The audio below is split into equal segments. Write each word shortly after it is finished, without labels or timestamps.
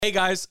Hey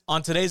guys,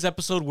 on today's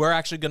episode, we're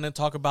actually going to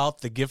talk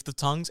about the gift of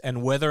tongues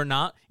and whether or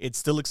not it's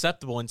still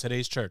acceptable in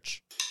today's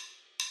church.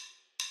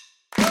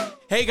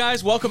 Hey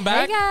guys, welcome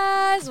back. Hey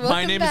guys, welcome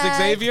My name back. is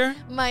Xavier.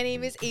 My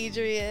name is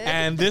Adrian.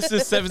 And this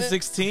is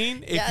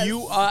 716.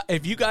 Yes.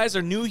 If you guys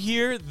are new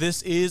here,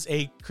 this is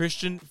a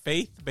Christian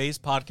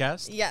faith-based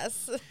podcast.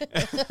 Yes.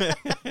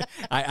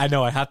 I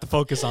know, I have to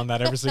focus on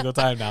that every single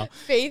time now.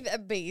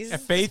 Faith-based. A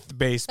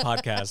faith-based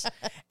podcast.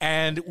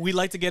 And we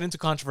like to get into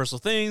controversial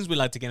things. We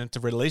like to get into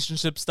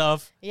relationship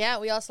stuff. Yeah,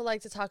 we also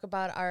like to talk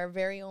about our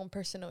very own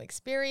personal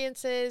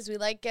experiences. We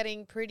like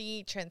getting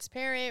pretty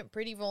transparent,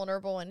 pretty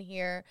vulnerable in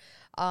here.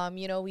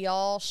 We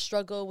all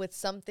struggle with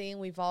something.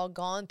 We've all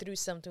gone through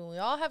something. We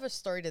all have a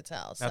story to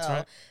tell. That's so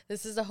right.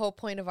 This is the whole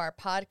point of our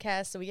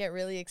podcast. So we get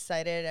really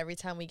excited every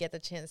time we get the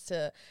chance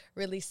to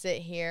really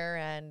sit here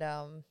and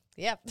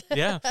yeah.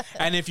 Yeah.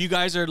 And if you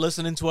guys are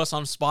listening to us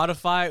on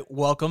Spotify,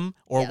 welcome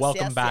or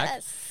welcome back.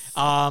 Yes.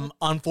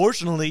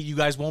 Unfortunately, you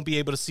guys won't be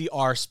able to see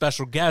our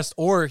special guest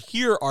or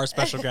hear our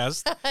special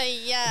guest.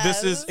 Yes.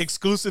 This is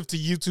exclusive to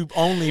YouTube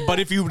only. But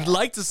if you would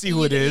like to see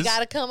who it is, you got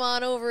to come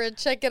on over and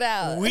check it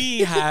out.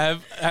 we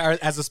have,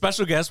 as a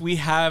special guest, we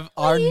have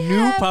our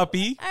new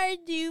puppy. Our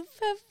new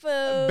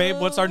puppy. Babe,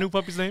 what's our new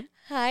puppy's name?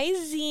 Hi,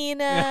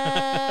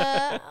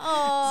 Xena.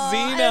 Aw, Xena.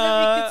 I don't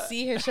know if you can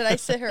see her. Should I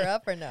sit her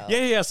up or no?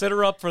 Yeah. Set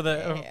her up for the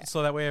Yeah.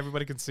 so that way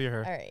everybody can see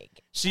her. All right.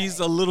 She's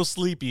a little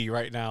sleepy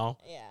right now.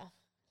 Yeah.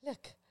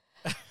 Look.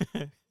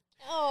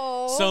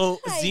 Oh. So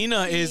hi,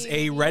 Xena is a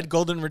baby. red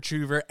golden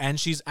retriever, and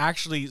she's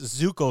actually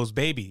Zuko's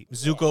baby.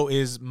 Zuko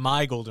is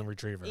my golden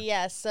retriever.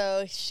 Yeah,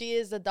 so she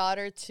is the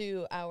daughter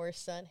to our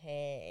son.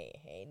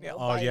 Hey, no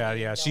Oh yeah.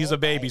 biting, She's no a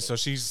baby, biting. so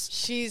she's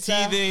She's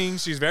teething.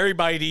 She's very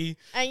bitey.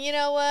 And you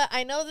know what?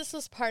 I know this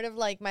was part of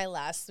like my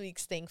last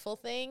week's thankful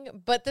thing,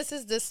 but this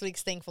is this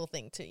week's thankful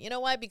thing too. You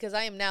know why? Because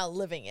I am now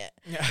living it.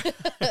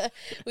 Yeah.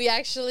 We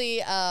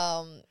actually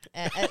and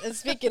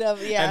speaking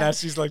of And as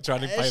she's like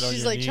trying to bite on she's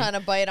your like knee. trying to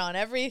bite on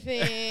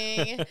everything.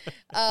 She's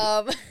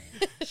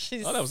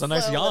Oh, that was a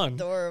nice so yawn.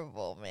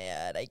 adorable,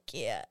 man. I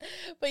can't.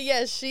 But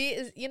yeah, she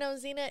is.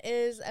 Xena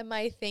is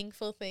my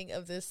thankful thing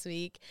of this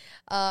week.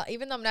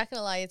 Even though I'm not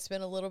gonna lie, it's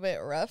been a little bit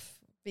rough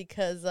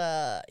because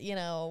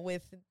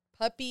with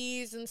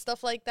puppies and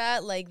stuff like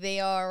that, like they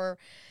are.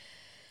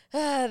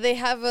 They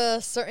have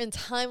a certain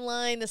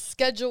timeline, a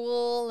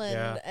schedule,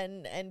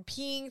 and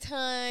peeing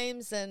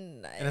times,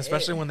 and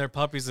especially when they're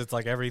puppies, it's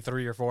like every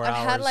 3 or 4 hours.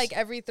 I've had like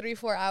every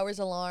 3-4 hours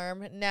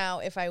alarm. Now,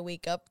 if I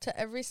wake up to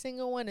every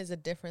single one, is a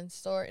different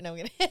story. No,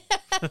 I'm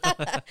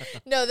gonna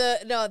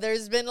no.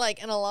 There's been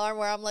like an alarm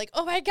where I'm like,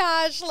 oh my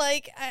gosh,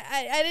 like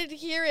I didn't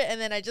hear it, and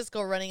then I just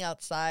go running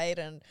outside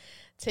and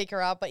take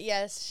her out. But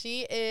yes,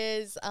 she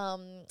is.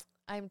 I'm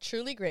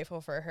truly grateful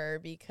for her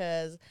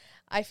because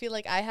I feel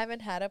like I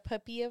haven't had a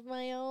puppy of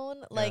my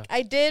own. Like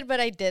I did,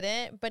 but I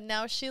didn't. But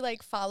now she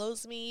like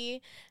follows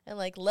me and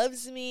like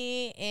loves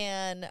me,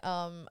 and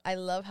I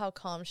love how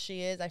calm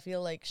she is. I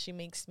feel like she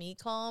makes me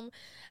calm.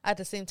 At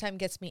the same time,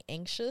 gets me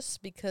anxious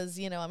because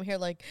I'm here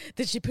like,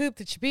 did she poop?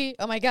 Did she pee?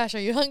 Oh my gosh, are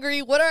you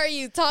hungry? What are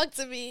you? Talk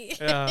to me.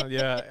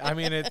 Yeah. I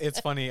mean, it's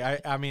funny.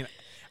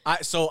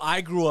 So I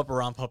grew up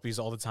around puppies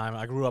all the time.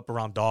 I grew up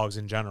around dogs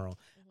in general.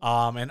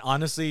 And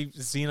honestly,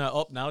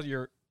 Xena, now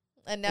you're.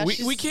 And now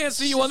we can't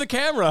see you on the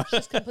camera.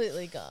 She's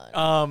completely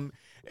gone.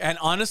 And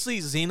honestly,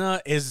 Xena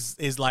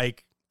is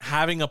like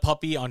having a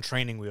puppy on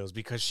training wheels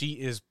because she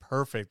is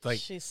perfect. Like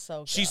she's so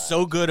good. She's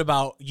so good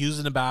about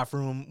using the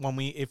bathroom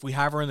if we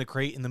have her in the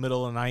crate in the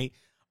middle of the night.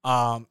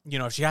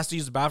 If she has to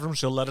use the bathroom,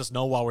 she'll let us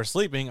know while we're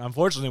sleeping.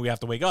 Unfortunately, we have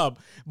to wake up,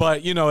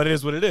 but it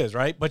is what it is,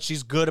 right? But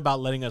she's good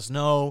about letting us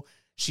know.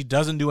 She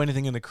doesn't do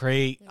anything in the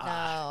crate.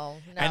 No.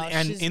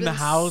 And she's in the been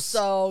house,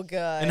 so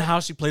good. In the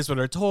house, she plays with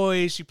her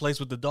toys. She plays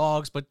with the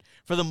dogs, but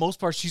for the most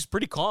part, she's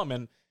pretty calm.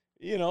 And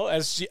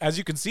as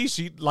you can see,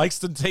 she likes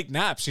to take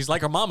naps. She's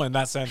like her mama in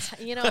that sense.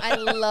 I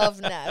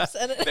love naps.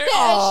 And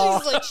Aw.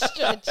 she's like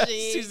stretching.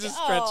 She's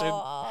just stretching.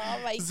 Oh,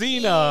 my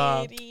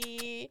Xena.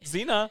 kitty.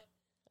 Xena.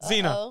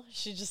 Uh-oh.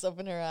 She just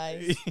opened her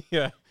eyes.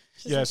 Yeah.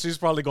 She's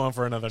probably going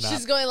for another nap.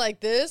 She's going like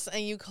this,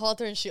 and you called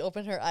her, and she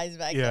opened her eyes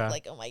back Yeah. up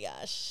like, oh, my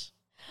gosh.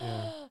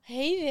 Yeah.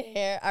 Hey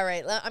there. All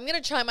right. I'm going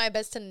to try my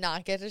best to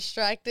not get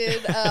distracted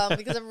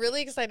because I'm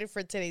really excited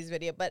for today's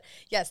video. But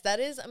yes, that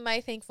is my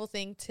thankful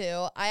thing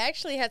too. I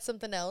actually had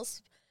something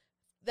else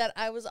that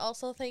I was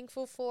also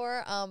thankful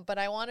for, but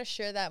I want to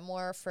share that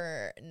more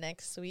for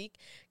next week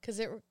because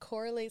it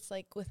correlates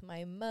like with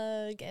my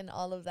mug and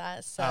all of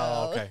that. So.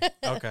 Oh,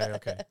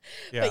 okay.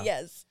 Yeah. But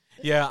yes.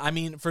 Yeah, I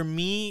mean, for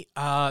me,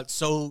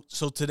 so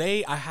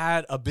today I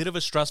had a bit of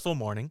a stressful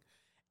morning.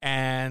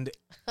 And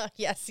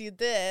yes, you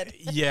did.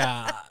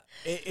 Yeah,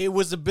 it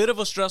was a bit of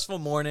a stressful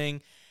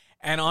morning.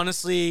 And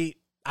honestly,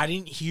 I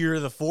didn't hear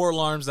the 4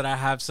 alarms that I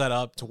have set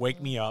up to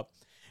wake me up.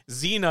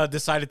 Xena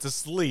decided to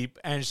sleep,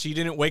 and she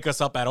didn't wake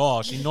us up at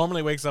all. She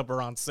normally wakes up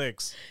around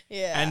 6.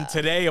 Yeah. And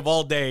today, of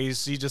all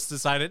days, she just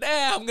decided,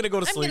 I'm going to go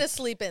to sleep. I'm going to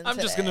sleep in I'm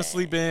just going to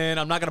sleep in.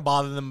 I'm not going to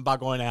bother them about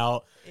going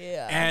out.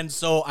 Yeah. And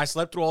so I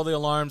slept through all the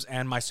alarms,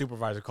 and my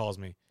supervisor calls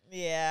me.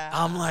 Yeah.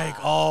 I'm like,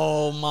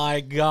 oh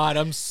my God,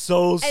 I'm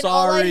so and sorry.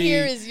 all I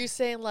hear is you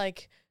saying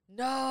like,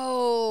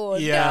 no,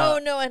 Yeah.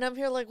 no. And I'm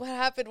here like, what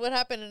happened? What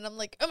happened? And I'm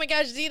like, oh my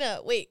gosh,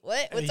 Xena, wait,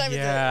 what? What time is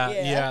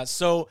it? Yeah.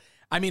 So,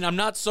 I mean, I'm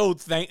not so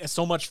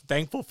much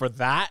thankful for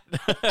that,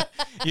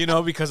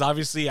 because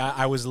obviously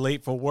I was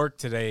late for work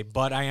today,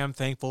 but I am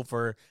thankful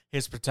for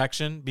his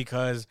protection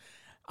because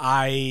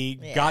I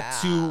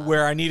got to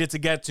where I needed to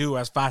get to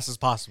as fast as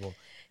possible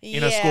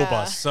in a school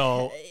bus.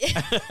 So,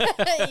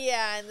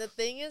 yeah. And the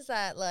thing is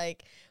that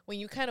like when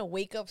you kind of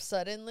wake up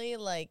suddenly,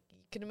 like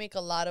you can make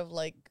a lot of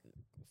like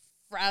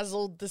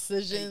frazzled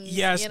decisions.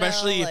 Yeah,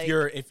 especially if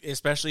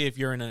if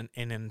you're in an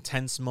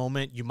intense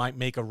moment, you might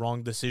make a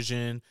wrong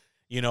decision.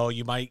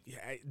 You might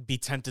be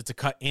tempted to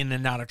cut in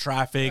and out of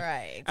traffic.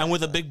 Right. Exactly. And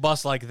with a big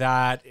bus like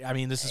that, I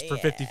mean, this is for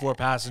 54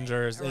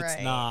 passengers. Right.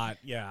 It's not,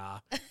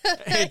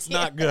 it's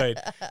not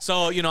good.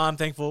 So, I'm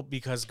thankful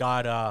because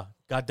God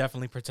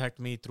definitely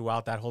protected me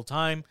throughout that whole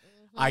time.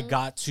 I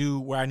got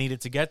to where I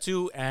needed to get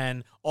to.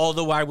 And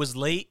although I was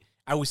late,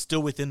 I was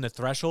still within the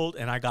threshold,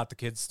 and I got the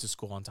kids to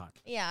school on time.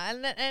 Yeah,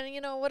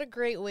 and what a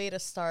great way to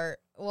start.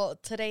 Well,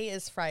 today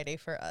is Friday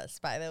for us,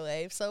 by the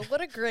way. So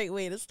what a great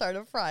way to start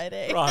a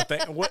Friday. What?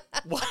 Thank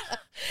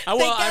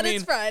God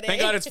it's Friday. Thank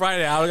God it's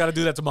Friday. I got to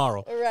do that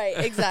tomorrow. Right,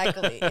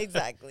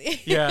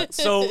 exactly. Yeah.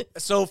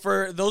 So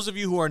for those of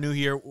you who are new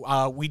here,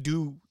 we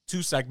do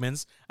 2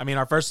 segments. I mean,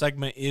 our first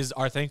segment is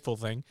our thankful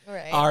thing.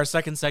 Right. Our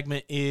second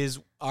segment is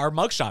our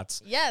mug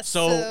shots. Yes.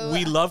 So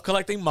we love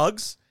collecting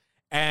mugs.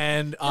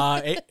 And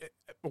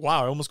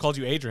wow, I almost called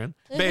you Adrian,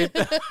 babe.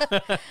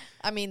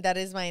 I mean, that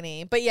is my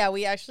name. But yeah,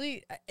 we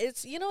actually,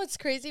 it's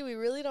crazy. We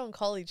really don't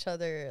call each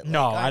other. Like,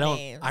 no, I don't.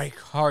 Names. I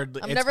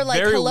hardly. I'm never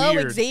like, hello,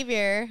 weird.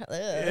 Xavier. Ugh,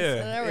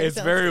 Yeah, it's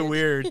very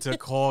weird to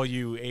call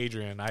you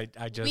Adrian.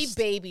 I just we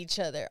babe each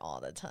other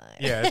all the time.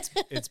 Yeah,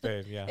 it's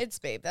babe. Yeah, it's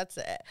babe. That's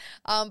it.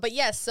 But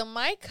yes, so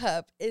my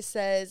cup, it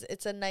says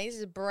it's a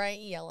nice bright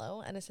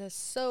yellow, and it says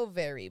so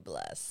very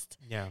blessed.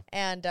 Yeah,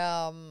 and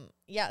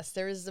yes,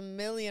 there is a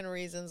million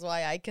reasons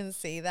why I can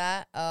say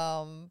that.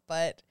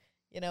 But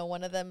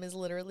one of them is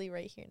literally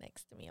right here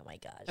next to me. Oh my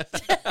gosh.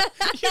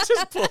 You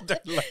just pulled their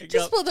leg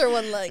Just up. pulled her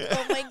one leg.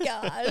 Oh my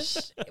gosh.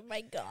 Oh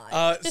my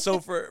God. So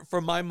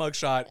for my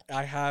mugshot,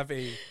 I have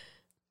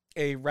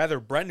a rather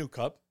brand new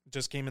cup.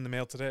 Just came in the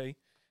mail today.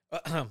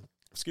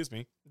 Excuse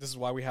me. This is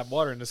why we have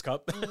water in this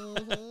cup.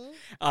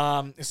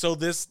 Mm-hmm. So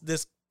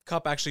this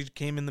cup actually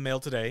came in the mail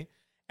today,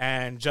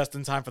 and just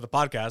in time for the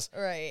podcast.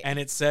 Right. And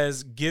it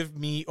says, "Give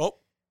me." Oh,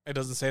 it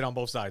doesn't say it on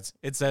both sides.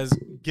 It says,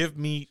 "Give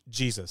me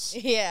Jesus."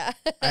 Yeah.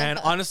 And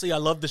honestly, I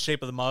love the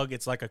shape of the mug.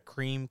 It's like a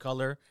cream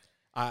color.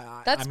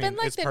 That's been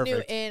like the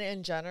perfect. new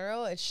in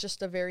general. It's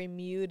just a very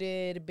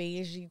muted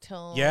beigey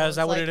tone. Yeah, is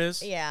that what like, it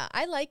is? Yeah,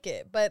 I like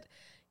it. But,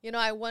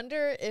 I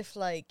wonder if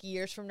like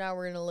years from now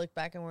we're going to look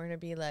back and we're going to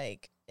be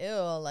like, ew,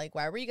 like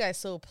why were you guys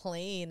so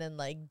plain and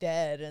like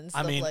dead and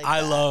stuff like that?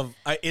 I love,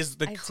 is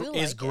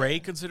gray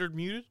it. considered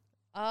muted?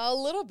 A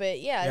little bit,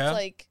 yeah. Yeah? It's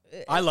like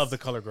I love the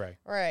color gray.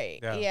 Right.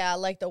 Yeah,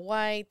 like the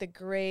white, the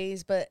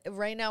grays, but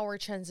right now we're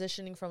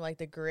transitioning from like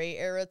the gray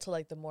era to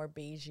like the more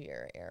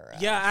beigeier era.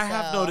 Yeah, I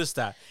have noticed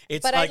that.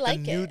 It's but like I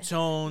the nude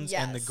tones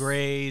and the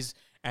grays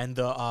and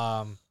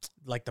the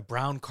like the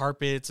brown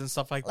carpets and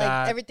stuff like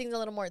that. Like everything's a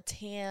little more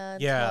tan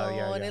tone.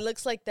 Yeah. And it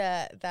looks like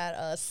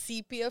that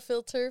sepia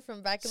filter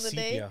from back in the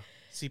day.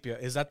 Sepia.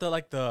 Is that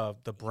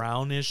the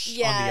brownish on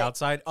Yeah. the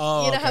outside?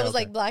 Oh, you know how it was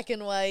like black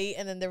and white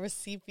and then there was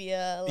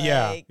sepia.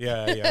 Like.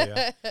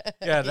 Yeah.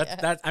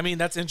 That's I mean,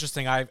 that's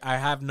interesting. I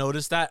have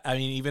noticed that. I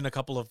mean, even a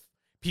couple of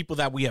people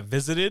that we have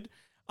visited,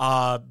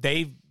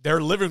 their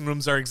living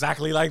rooms are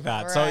exactly like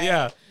that. Right. So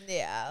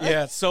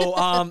Yeah.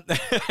 So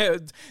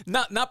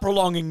not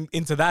prolonging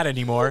into that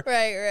anymore.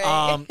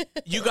 Right.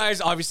 You guys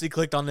obviously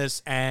clicked on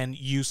this and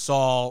you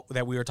saw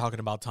that we were talking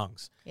about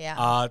tongues.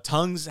 Yeah.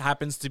 Tongues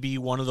happens to be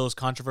one of those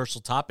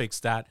controversial topics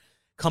that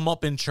come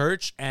up in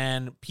church,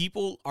 and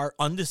people are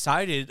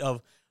undecided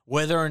of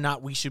whether or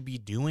not we should be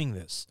doing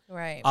this.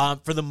 Right.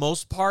 For the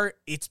most part,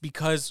 it's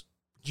because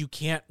you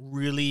can't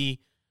really,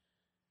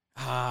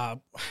 I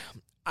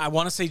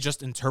want to say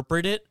just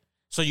interpret it.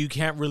 So you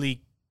can't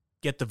really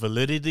get the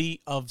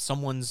validity of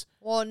someone's.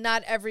 Well,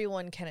 not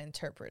everyone can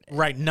interpret it.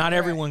 Right. Not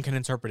everyone can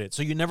interpret it.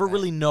 So you never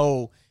really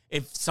know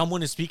if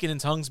someone is speaking in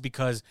tongues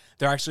because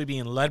they're actually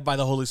being led by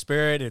the Holy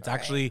Spirit. It's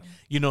actually,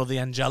 the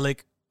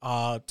angelic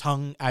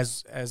tongue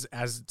as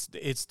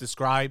it's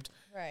described.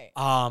 Right.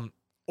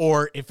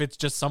 Or if it's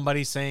just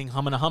somebody saying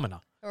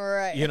humana.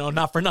 Right.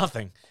 Not for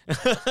nothing.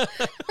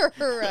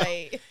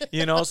 Right.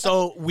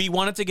 So we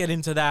wanted to get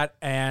into that,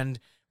 and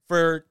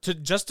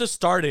to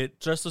start it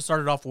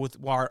off with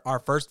our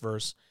first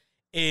verse,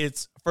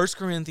 it's 1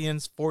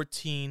 Corinthians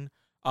 14,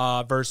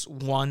 verse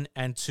 1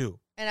 and 2.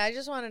 And I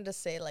just wanted to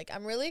say, like,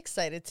 I'm really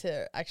excited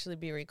to actually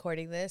be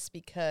recording this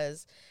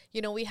because,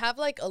 we have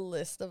like a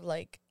list of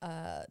like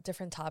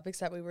different topics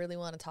that we really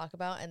want to talk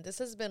about. And this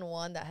has been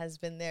one that has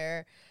been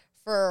there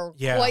for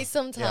Yeah, quite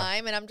some yeah.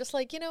 time, and I'm just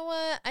like, you know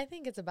what? I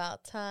think it's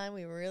about time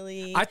we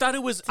really. I thought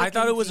it was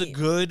a deep.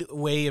 good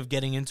way of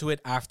getting into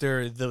it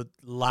after the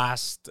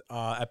last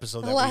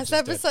episode. The that last we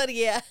just episode,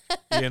 yeah.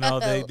 did. You know,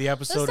 the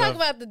episode Let's talk of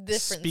about the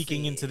differences.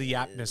 speaking into the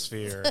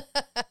atmosphere.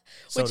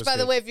 so Which, to by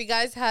the speak. way, if you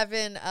guys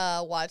haven't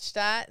watched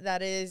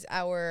that is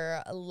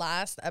our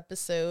last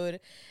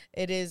episode.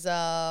 It is,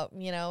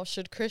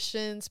 should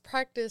Christians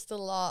practice the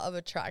law of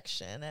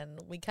attraction? And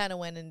we kind of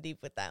went in deep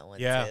with that one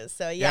too.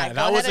 So yeah, go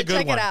that ahead was a and good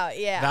check one. it out.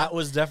 Yeah, That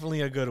was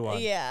definitely a good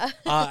one. yeah.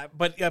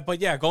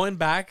 But yeah, going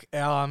back.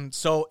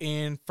 So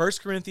in 1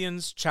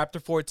 Corinthians chapter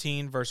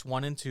 14, verse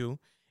 1 and 2,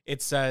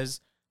 it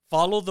says,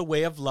 "Follow the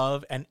way of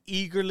love and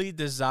eagerly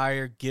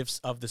desire gifts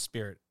of the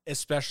Spirit,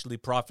 especially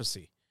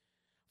prophecy.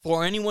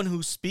 For anyone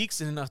who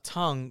speaks in a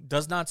tongue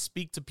does not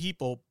speak to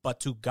people,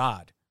 but to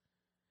God.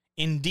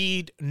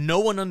 Indeed, no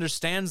one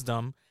understands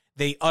them.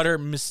 They utter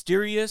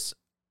mysterious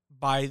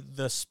by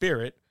the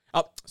Spirit.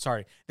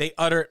 They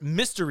utter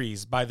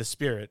mysteries by the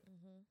Spirit."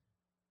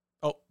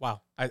 Oh, wow.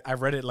 I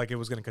read it like it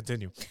was going to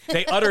continue.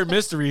 They utter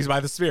mysteries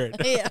by the Spirit.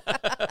 Yeah.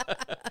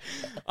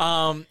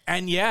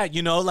 And yeah,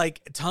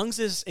 like tongues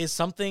is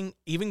something,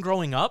 even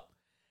growing up,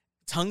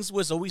 tongues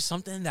was always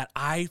something that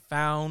I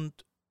found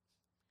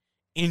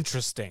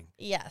interesting.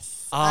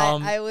 Yes.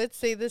 Um, I would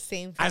say the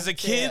same thing. As a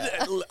kid,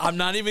 I'm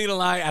not even going to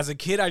lie. As a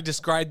kid, I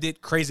described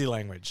it crazy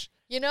language.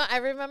 I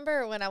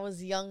remember when I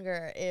was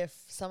younger, if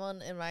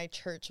someone in my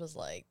church was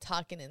like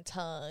talking in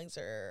tongues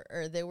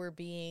or they were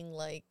being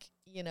like,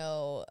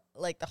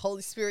 like the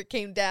Holy Spirit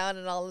came down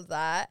and all of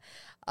that.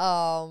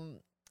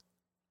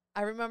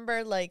 I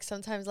remember like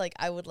sometimes like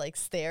I would like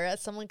stare at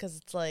someone because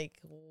it's like,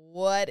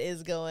 what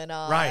is going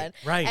on?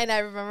 Right. And I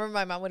remember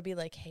my mom would be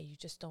like, hey, you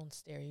just don't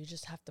stare. You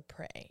just have to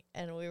pray.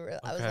 And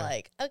I was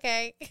like,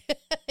 okay,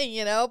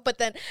 but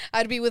then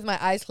I'd be with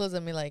my eyes closed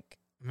and be like,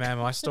 Man,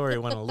 my story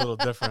went a little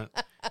different.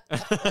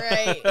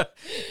 Right.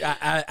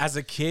 As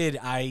a kid,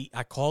 I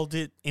called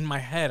it, in my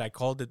head, I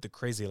called it the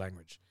crazy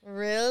language.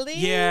 Really?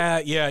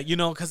 Yeah.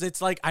 Because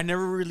it's like I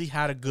never really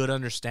had a good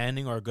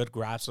understanding or a good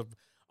grasp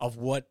of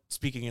what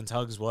speaking in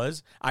tongues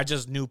was. I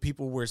just knew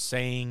people were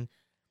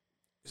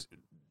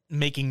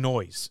making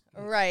noise.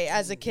 Right.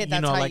 As a kid,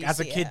 that's how like you as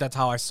a see kid, it. that's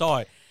how I saw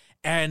it.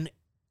 And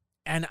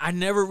I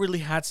never really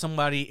had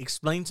somebody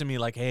explain to me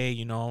like, hey,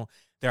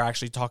 they're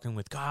actually talking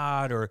with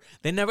God, or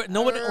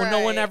no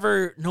one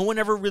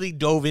ever really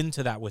dove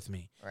into that with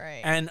me.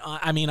 Right. And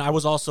I mean, I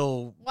was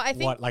also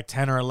like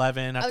 10 or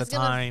 11 at the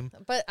time.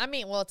 But I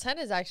mean, 10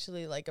 is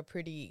actually like a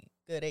pretty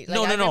good age.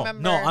 No,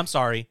 I'm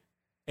sorry.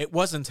 It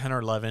wasn't 10 or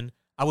 11.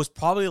 I was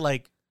probably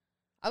like,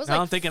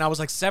 I'm thinking I was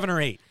like 7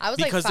 or 8. I was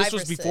because like 5 this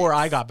was or before 6.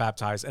 I got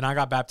baptized, and I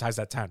got baptized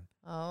at 10.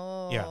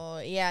 Oh,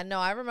 yeah. No,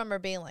 I remember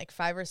being like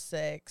 5 or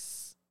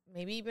 6.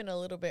 Maybe even a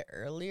little bit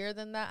earlier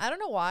than that. I don't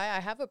know why. I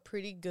have a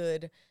pretty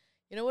good,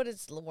 what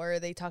it's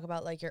where they talk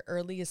about like your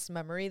earliest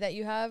memory that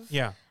you have.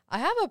 Yeah. I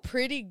have a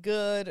pretty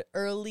good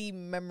early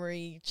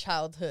memory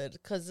childhood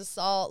because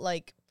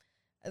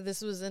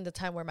this was in the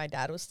time where my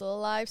dad was still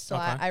alive. So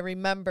Okay. I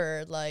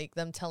remember like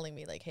them telling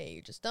me like, hey,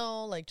 you just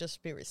don't like,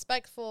 just be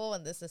respectful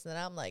and this and that.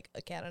 I'm like,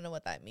 okay, I don't know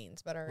what that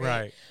means, but all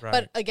right. Right.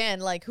 But again,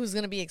 like who's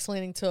going to be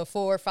explaining to a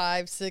 4,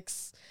 5,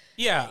 6,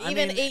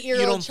 even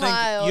 8-year-old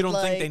child? You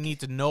don't think they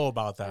need to know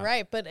about that.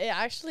 Right. But it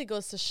actually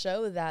goes to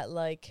show that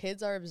like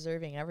kids are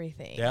observing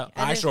everything. Yeah,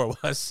 I sure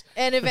was.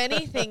 And if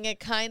anything, it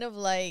kind of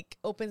like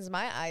opens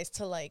my eyes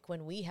to like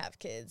when we have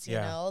kids, you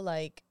Yeah. know,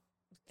 like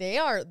they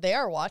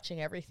are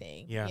watching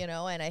everything, Yeah.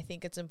 and I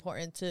think it's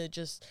important to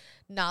just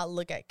not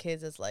look at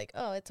kids as like,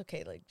 oh, it's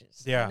okay. Like,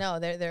 just, no,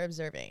 they're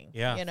observing,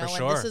 Yeah, for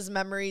sure. And this is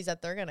memories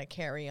that they're going to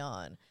carry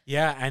on.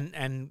 Yeah.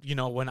 And,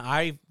 when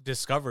I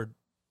discovered,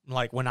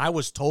 like when I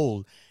was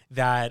told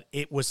that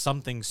it was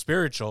something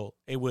spiritual,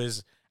 it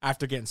was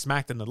after getting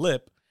smacked in the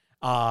lip.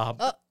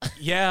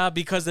 Yeah,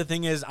 because the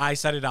thing is, I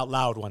said it out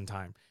loud one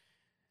time.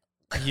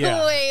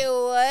 Yeah. Wait,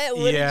 what?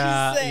 What did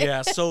you say?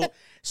 Yeah.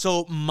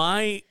 So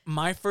my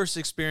first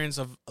experience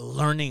of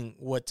learning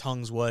what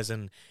tongues was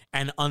and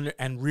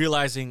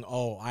realizing,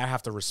 oh, I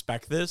have to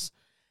respect this,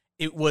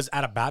 it was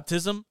at a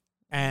baptism,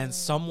 and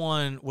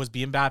someone was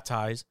being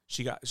baptized.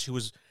 She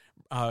was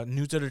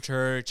new to the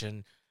church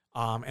and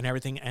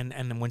everything,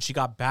 and when she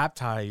got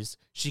baptized,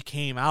 she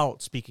came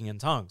out speaking in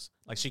tongues.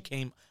 Like she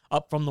came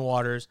up from the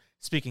waters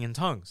speaking in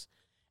tongues.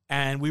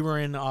 And we were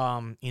in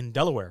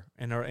Delaware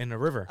in a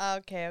river.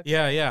 Okay.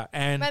 Yeah.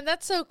 And man,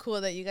 that's so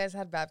cool that you guys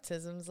had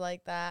baptisms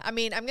like that. I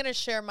mean, I'm gonna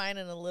share mine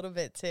in a little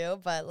bit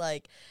too, but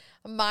like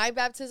my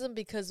baptism,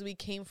 because we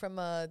came from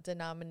a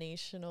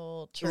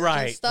denominational church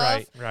and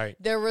stuff. Right.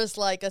 There was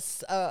like a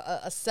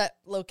set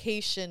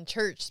location,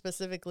 church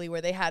specifically,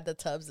 where they had the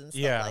tubs and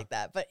stuff like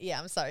that. But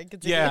yeah, I'm sorry.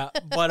 Continue. Yeah,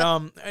 but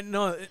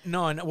no.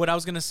 And what I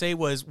was gonna say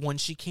was when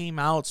she came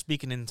out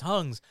speaking in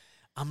tongues,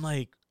 I'm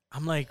like.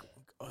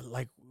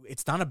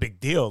 It's not a big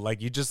deal. Like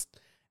they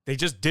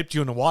just dipped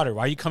you in the water.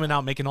 Why are you coming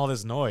out making all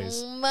this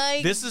noise? Oh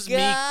my This is me.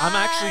 I'm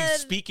actually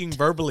speaking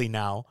verbally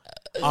now.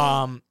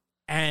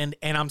 And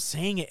I'm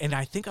saying it, and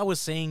I think I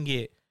was saying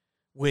it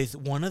with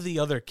one of the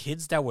other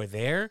kids that were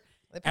there,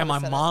 And my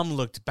mom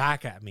looked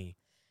back at me.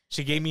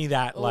 She gave me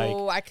that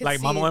like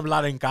mama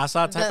hablada en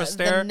casa type of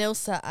stare. The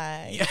Nilsa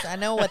eyes. Yeah. I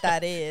know what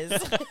that is.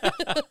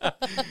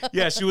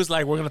 Yeah, she was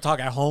like, we're going to talk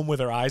at home with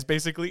her eyes,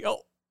 basically.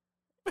 Oh,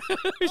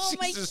 she's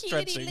my just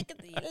cutie, stretching. Look at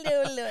the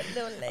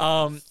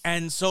little legs.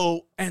 And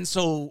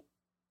so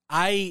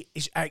I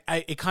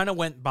it kind of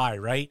went by,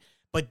 right?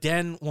 But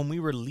then when we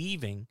were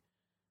leaving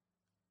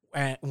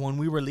and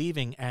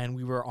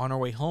we were on our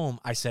way home,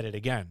 I said it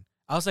again.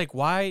 I was like,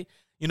 why?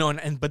 You know,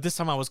 but this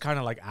time I was kind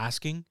of like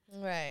asking,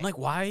 right? I'm like,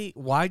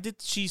 why did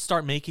she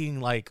start making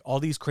like all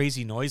these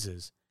crazy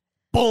noises?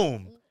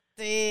 Boom.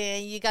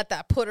 Damn, you got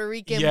that Puerto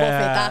Rican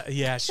bofetada.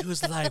 Yeah. She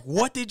was like,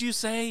 what did you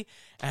say?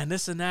 And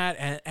this and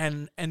that.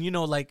 And you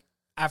know, like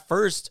at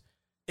first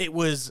it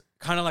was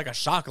kind of like a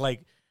shock.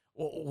 Like,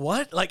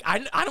 what? Like,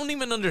 I don't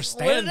even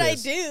understand this.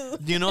 What did I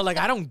do? You know, like,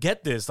 I don't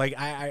get this. Like,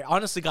 I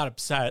honestly got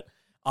upset.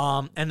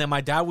 And then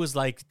my dad was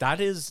like,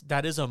 that is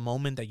a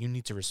moment that you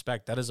need to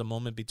respect. That is a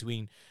moment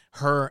between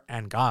her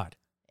and God.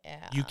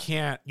 Yeah.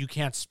 You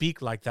can't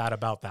speak like that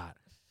about that.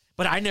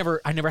 But I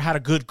never had a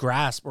good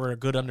grasp or a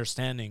good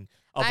understanding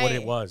of what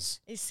it was.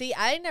 You see,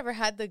 I never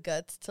had the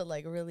guts to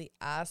like really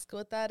ask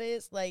what that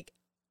is. Like,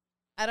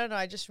 I don't know.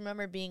 I just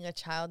remember being a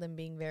child and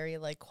being very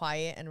like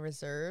quiet and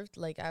reserved.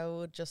 Like I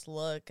would just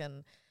look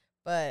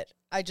but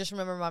I just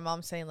remember my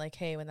mom saying like,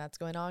 hey, when that's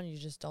going on, you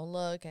just don't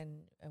look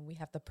and we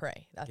have to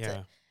pray. That's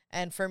it.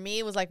 And for me,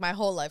 it was like my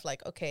whole life,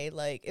 like, okay,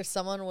 like if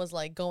someone was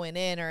like going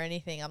in or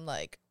anything, I'm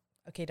like,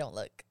 okay, don't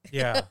look.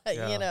 Yeah.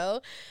 You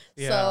know?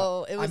 Yeah.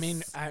 So it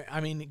was.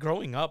 I mean,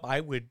 growing up, I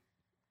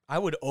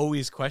would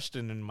always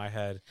question in my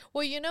head.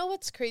 Well, you know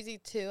what's crazy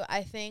too?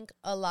 I think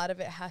a lot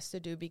of it has to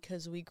do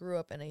because we grew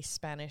up in a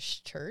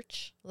Spanish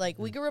church. Like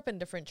we grew up in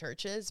different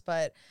churches,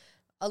 but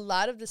a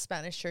lot of the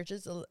Spanish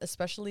churches,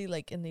 especially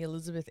like in the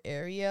Elizabeth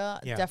area,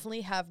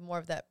 definitely have more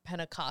of that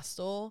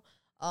Pentecostal,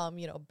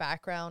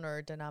 background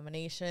or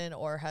denomination,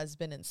 or has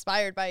been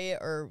inspired by it,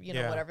 or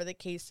whatever the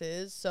case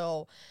is.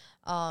 So,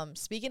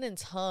 speaking in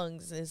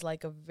tongues is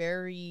like a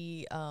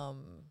very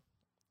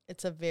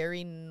it's a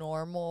very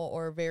normal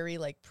or very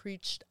like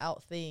preached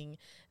out thing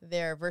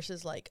there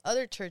versus like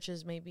other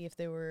churches. Maybe if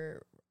they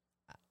were,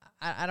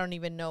 I don't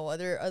even know,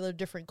 other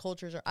different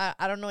cultures, or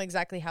I don't know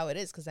exactly how it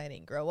is because I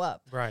didn't grow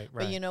up. Right.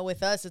 But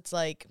with us, it's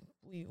like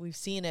we've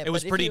seen it. It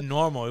was pretty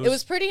normal. It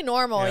was pretty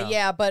normal,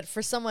 yeah. But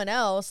for someone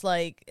else,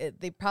 like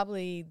they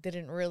probably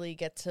didn't really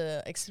get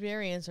to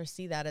experience or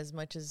see that as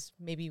much as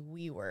maybe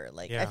we were.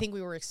 Like I think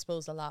we were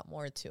exposed a lot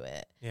more to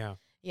it. Yeah.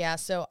 Yeah,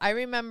 so I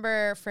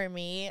remember for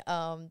me,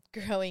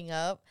 growing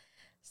up,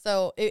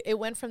 so it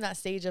went from that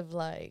stage of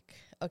like,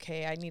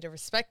 okay, I need to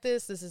respect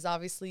this. This is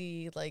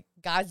obviously like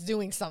God's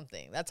doing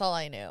something. That's all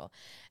I knew.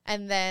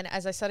 And then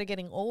as I started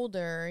getting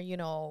older,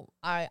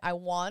 I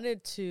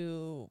wanted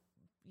to,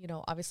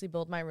 obviously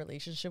build my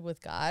relationship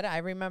with God. I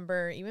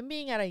remember even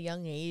being at a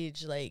young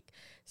age, like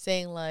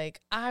saying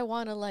like, I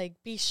want to like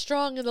be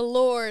strong in the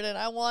Lord and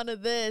I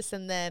wanted this.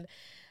 And then,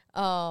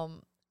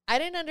 I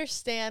didn't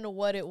understand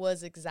what it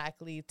was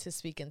exactly to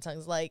speak in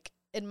tongues. Like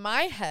in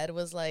my head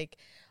was like,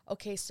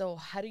 okay, so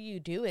how do you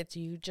do it?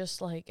 Do you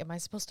just like, am I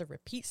supposed to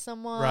repeat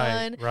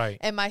someone? Right.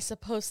 Am I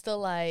supposed to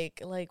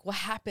like what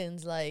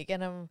happens? Like,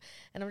 and I'm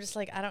just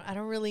like, I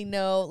don't really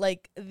know.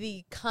 Like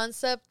the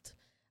concept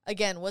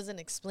again wasn't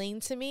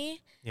explained to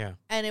me. Yeah.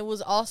 And it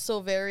was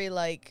also very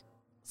like,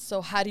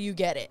 so how do you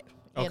get it?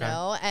 You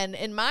know? And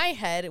in my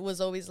head, it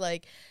was always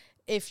like,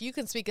 if you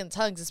can speak in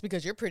tongues, it's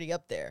because you're pretty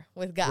up there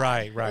with God.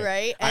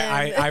 Right.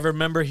 And I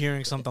remember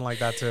hearing something like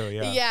that too.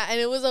 Yeah. Yeah. And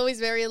it was always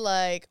very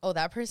like, oh,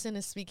 that person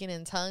is speaking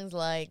in tongues.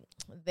 Like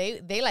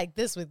they like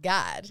this with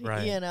God,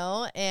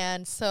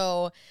 And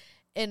so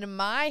in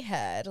my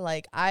head,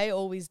 like I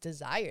always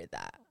desired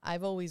that.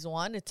 I've always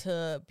wanted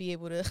to be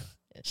able to.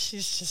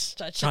 She's just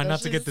stretching. Try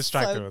not to get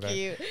distracted so with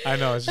cute. that. I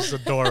know, it's just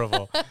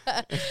adorable.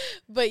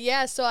 But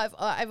yeah, so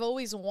I've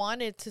always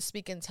wanted to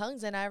speak in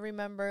tongues, and I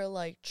remember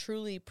like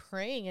truly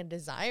praying and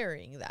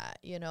desiring that,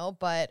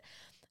 But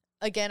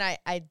again,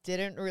 I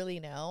didn't really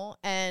know,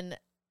 and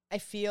I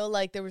feel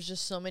like there was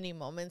just so many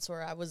moments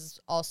where I was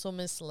also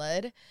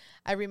misled.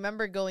 I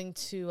remember going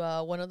to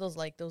one of those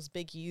like those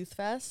big youth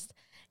fests,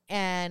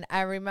 and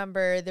I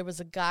remember there was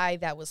a guy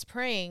that was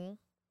praying.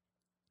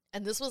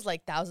 And this was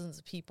like thousands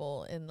of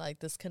people in like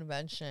this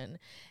convention,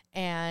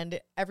 and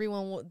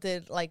everyone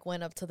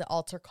went up to the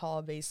altar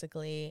call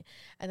basically.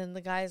 And then the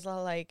guys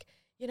are like,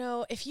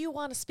 if you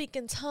want to speak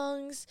in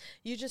tongues,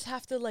 you just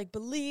have to like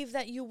believe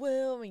that you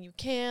will and you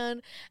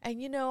can.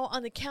 And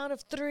on the count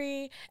of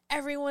 3,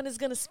 everyone is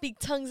going to speak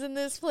tongues in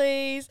this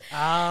place.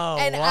 Oh,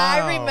 and wow.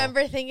 I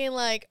remember thinking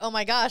like, oh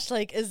my gosh,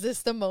 like, is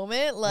this the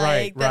moment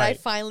like that I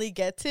finally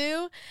get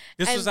to?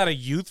 This was at a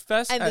youth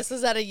fest? And this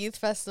was at a youth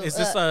festival. Is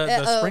this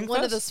the Spring Fest?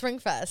 One of the Spring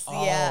Fests.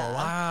 Oh, yeah.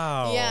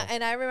 Wow. Yeah.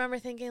 And I remember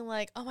thinking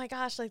like, oh my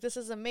gosh, like this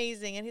is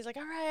amazing. And he's like,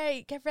 all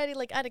right, get ready.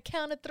 Like at a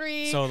count of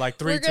 3. So like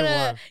 3, 2,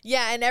 1.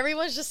 Yeah. And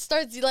everyone just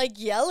starts like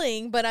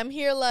yelling, but I'm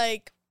here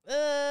like,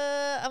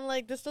 I'm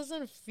like, this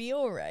doesn't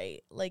feel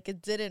right. Like,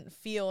 it didn't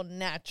feel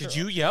natural. Did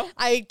you yell?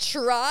 I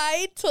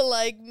tried to,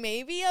 like,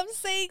 maybe I'm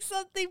saying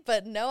something,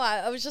 but no,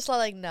 I was just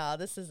like, no,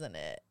 this isn't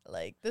it.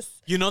 Like,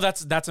 this. You know,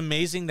 that's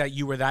amazing that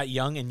you were that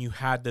young and you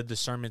had the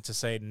discernment to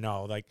say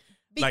no.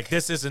 Like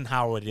this isn't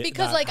how it is.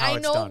 Because, like, I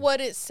know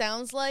what it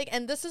sounds like,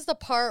 and this is the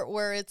part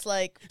where it's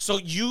like. So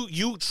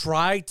you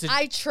tried to.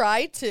 I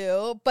tried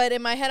to, but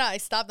in my head, I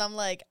stopped. I'm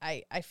like,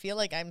 I feel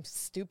like I'm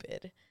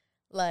stupid.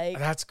 Like,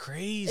 that's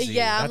crazy.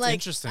 Yeah, that's I'm like,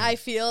 interesting. I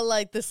feel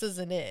like this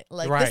isn't it.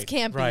 Like, this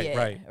can't be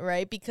it.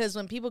 Right. Because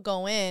when people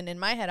go in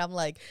my head, I'm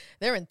like,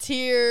 they're in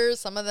tears.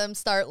 Some of them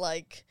start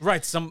like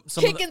some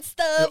kicking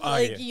stuff,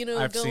 like, yeah.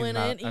 I've going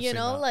in, you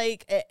know,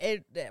 like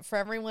it for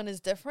everyone is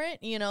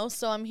different, you know.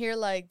 So I'm here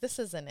like, this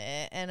isn't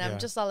it. And I'm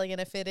just all like, and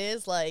if it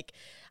is, like,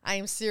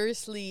 I'm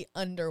seriously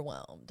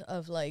underwhelmed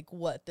of like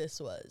what this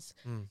was,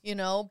 you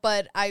know.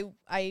 But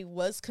I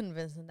was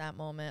convinced in that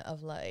moment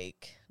of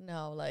like,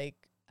 no, like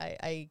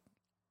I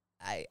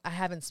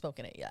haven't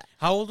spoken it yet.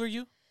 How old were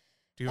you?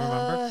 Do you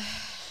remember?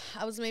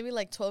 I was maybe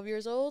like 12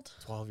 years old.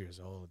 12 years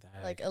old.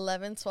 Like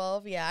 11,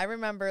 12. Yeah, I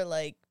remember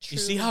like You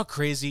see how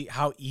crazy,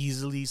 how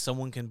easily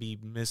someone can be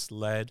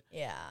misled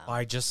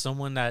by just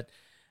someone that,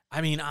 I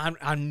mean,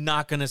 I'm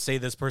not going to say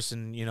this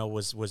person, you know,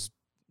 was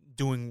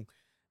doing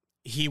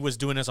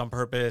this on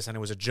purpose and it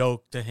was a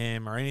joke to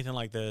him or anything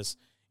like this.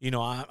 You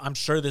know, I'm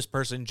sure this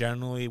person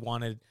generally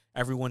wanted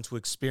everyone to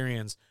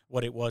experience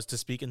what it was to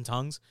speak in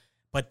tongues,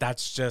 but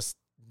that's just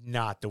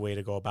not the way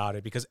to go about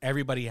it because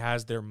everybody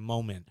has their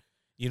moment.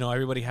 You know,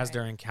 everybody has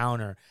their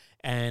encounter,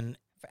 and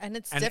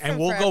it's different and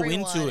we'll for go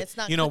everyone. into it's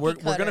not you know we're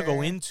cutter. Gonna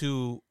go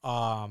into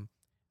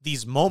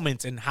these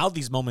moments and how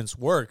these moments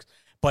work,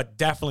 but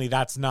definitely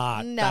that's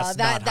not not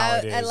how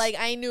it is. Like,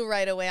 I knew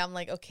right away. I'm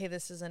like, okay,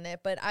 this isn't it.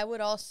 But I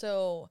would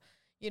also,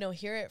 you know,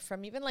 hear it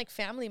from even like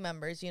family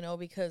members, you know,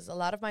 because a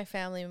lot of my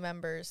family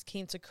members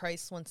came to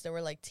Christ once they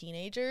were like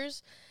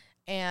teenagers,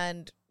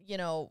 and you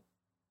know,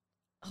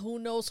 who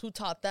knows who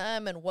taught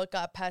them and what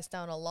got passed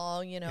down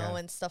along, you know,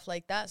 and stuff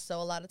like that.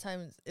 So a lot of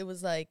times it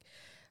was like,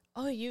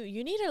 oh,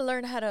 you need to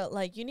learn how to,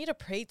 like, you need to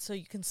pray so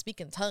you can speak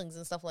in tongues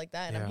and stuff like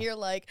that. And I'm here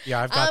like,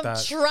 I'm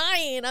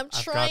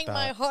trying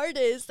my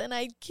hardest and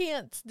I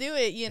can't do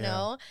it, you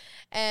know?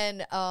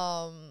 And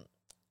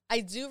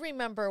I do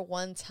remember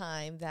one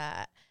time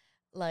that,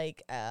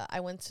 like, I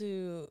went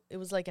to, it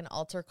was like an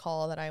altar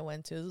call that I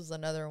went to. This was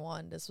another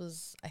one. This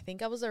was, I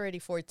think I was already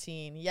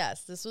 14.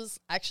 Yes, this was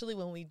actually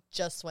when we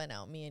just went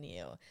out, me and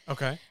you.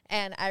 Okay.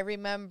 And I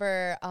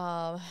remember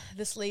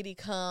this lady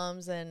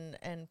comes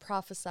and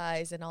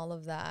prophesies and all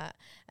of that.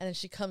 And then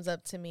she comes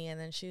up to me and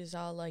then she's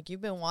all like,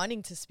 you've been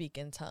wanting to speak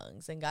in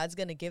tongues and God's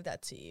going to give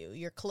that to you.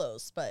 You're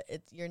close, but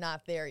you're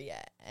not there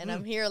yet. And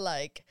I'm here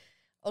like,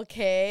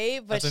 okay,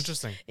 but that's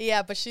interesting.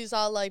 But she's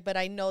all like, but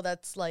I know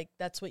that's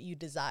what you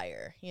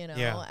desire, you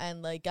know,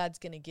 and like God's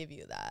gonna give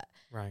you that,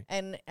 right?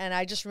 And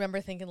I just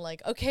remember thinking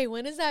like, okay,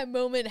 when is that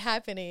moment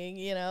happening,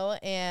 you know?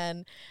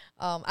 And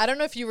I don't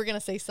know if you were gonna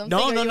say something.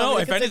 No.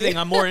 If anything,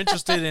 I'm more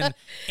interested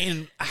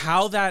in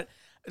how that,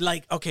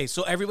 like, okay,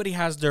 so everybody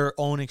has their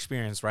own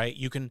experience, right?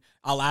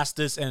 I'll ask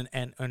this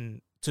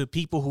and to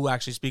people who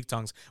actually speak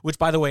tongues, which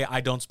by the way, I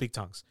don't speak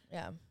tongues.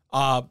 Yeah.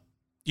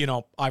 You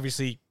know,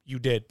 obviously you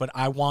did, but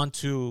I would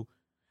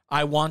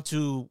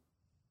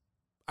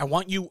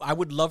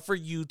love for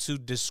you to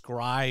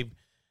describe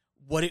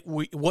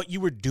what you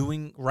were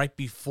doing right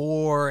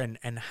before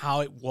and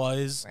how it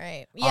was.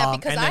 Right. Yeah,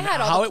 because I had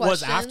all how the it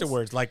questions. Was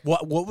afterwards. Like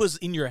what was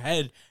in your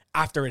head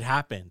after it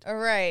happened. All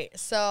right.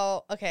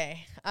 So,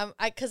 okay.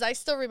 Cause I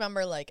still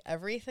remember like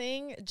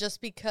everything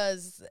just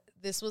because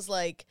this was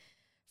like,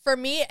 for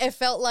me, it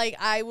felt like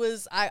I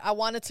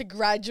wanted to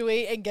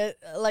graduate and get,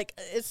 like,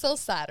 it's so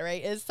sad,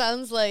 right? It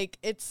sounds like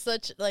it's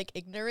such, like,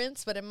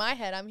 ignorance, but in my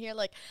head, I'm here,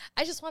 like,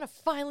 I just want to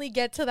finally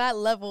get to that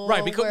level.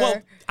 Right, because,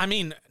 well, I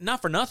mean,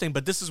 not for nothing,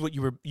 but this is what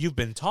you've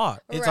been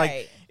taught. It's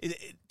like,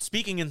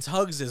 speaking in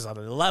tongues is on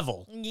a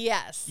level.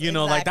 Yes, you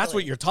know, like, that's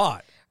what you're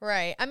taught.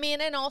 Right. I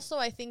mean, and also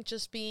I think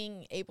just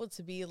being able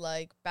to be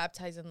like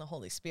baptized in the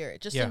Holy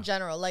Spirit, just in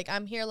general. Like,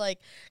 I'm here like,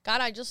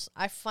 God,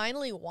 I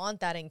finally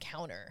want that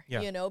encounter,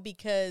 you know,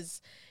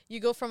 because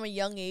you go from a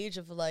young age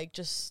of like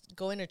just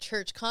going to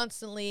church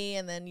constantly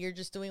and then you're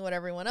just doing what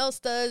everyone else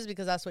does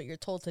because that's what you're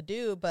told to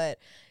do. But,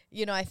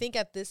 you know, I think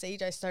at this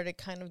age I started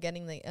kind of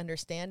getting the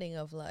understanding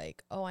of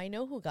like, oh, I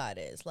know who God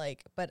is,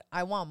 like, but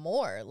I want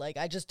more. Like,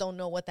 I just don't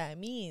know what that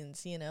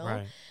means, you know?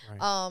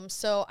 Right.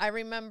 So I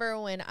remember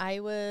when I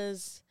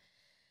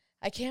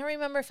can't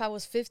remember if I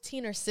was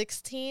 15 or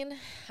 16.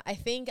 I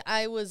think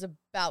I was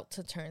about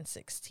to turn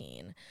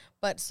 16.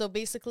 But so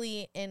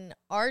basically in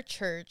our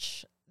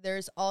church,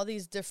 there's all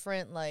these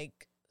different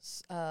like,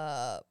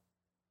 what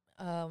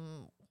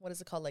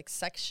is it called? Like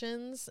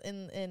sections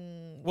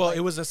in well, like,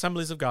 it was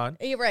Assemblies of God.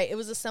 You're right. It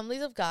was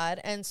Assemblies of God.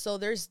 And so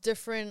there's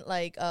different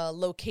like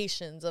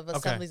locations of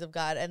Assemblies of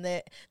God. And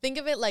think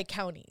of it like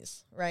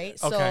counties, right?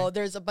 So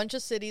there's a bunch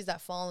of cities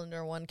that fall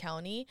under one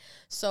county.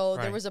 So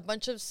there was a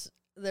bunch of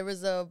there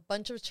was a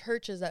bunch of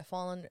churches that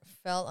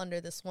fell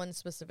under this one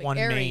specific One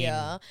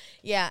area.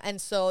 Yeah, and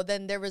so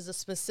then there was a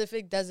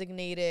specific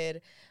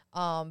designated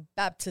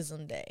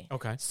baptism day.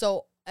 Okay.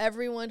 So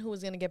everyone who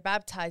was going to get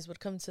baptized would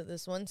come to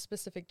this one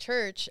specific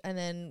church, and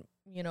then,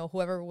 you know,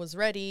 whoever was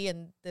ready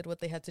and did what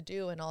they had to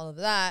do and all of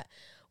that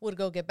would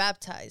go get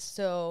baptized.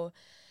 So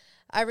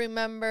I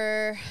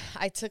remember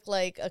I took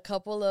like a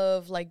couple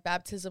of like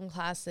baptism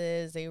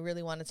classes. They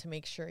really wanted to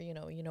make sure, you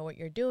know what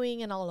you're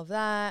doing and all of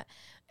that.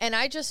 And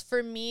I just,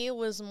 for me, it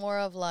was more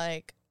of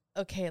like,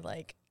 okay,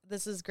 like,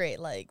 this is great.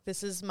 Like,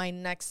 this is my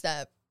next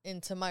step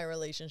into my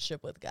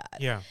relationship with God.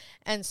 Yeah.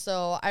 And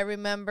so I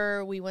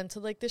remember we went to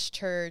like this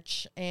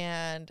church,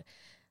 and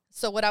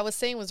so what I was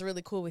saying was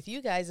really cool with you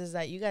guys is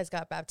that you guys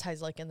got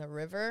baptized like in the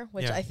river,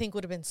 which I think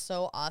would have been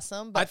so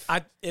awesome. But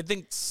I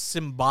think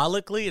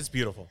symbolically it's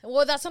beautiful.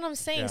 Well, that's what I'm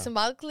saying. Yeah.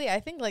 Symbolically,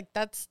 I think like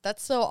that's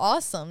so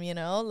awesome, you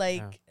know,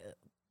 like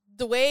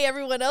the way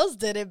everyone else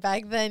did it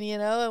back then, you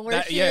know, and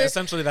we're here. Yeah,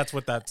 essentially that's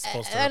what that's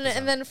supposed to represent.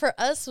 And then for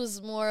us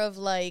was more of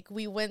like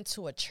we went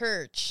to a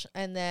church,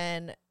 and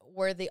then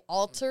where the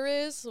altar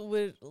is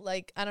would,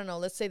 like, I don't know,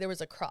 let's say there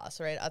was a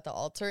cross right at the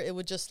altar, it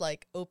would just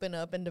like open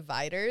up in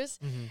dividers,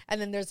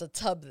 and then there's a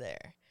tub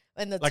there,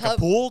 and the like tub, a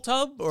pool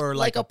tub or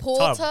like a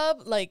pool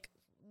tub, like,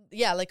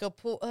 yeah, like a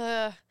pool.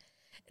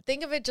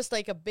 Think of it just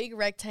like a big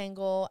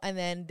rectangle, and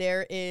then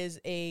there is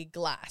a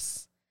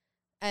glass,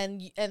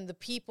 and the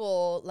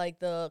people, like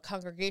the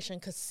congregation,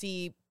 could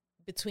see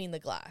between the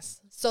glass,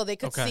 so they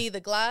could see the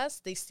glass,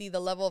 they see the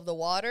level of the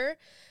water,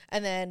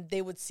 and then they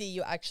would see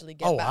you actually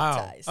get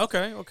baptized. Wow.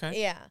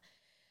 Okay. Yeah.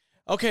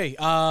 Okay,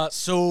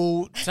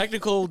 so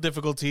technical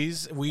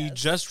difficulties. We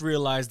just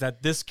realized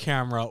that this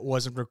camera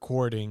wasn't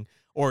recording,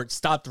 or it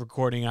stopped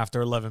recording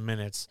after 11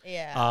 minutes.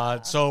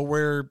 Yeah. So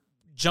we're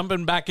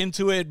jumping back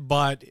into it,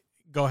 but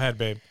go ahead,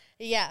 babe.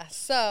 Yeah.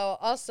 So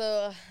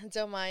also,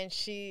 don't mind.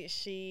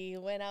 She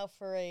went out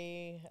for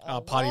a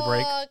potty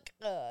walk,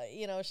 break.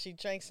 You know, she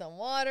drank some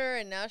water,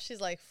 and now she's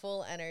like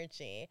full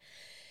energy.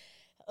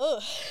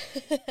 Oh.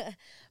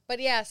 But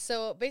yeah.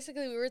 So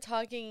basically, we were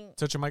talking.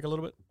 Touch your mic a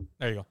little bit.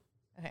 There you go.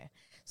 Okay.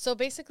 So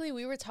basically,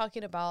 we were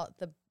talking about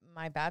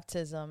my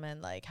baptism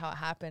and like how it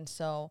happened.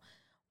 So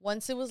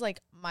once it was like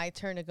my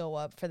turn to go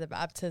up for the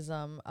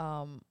baptism,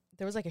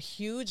 there was like a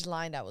huge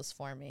line that was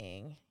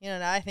forming. You know,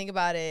 now I think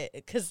about it,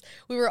 because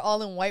we were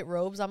all in white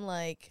robes. I'm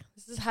like,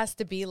 this has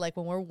to be like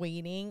when we're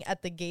waiting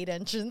at the gate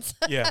entrance.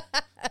 Yeah.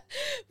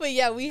 But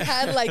yeah, we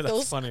had like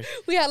those. Funny.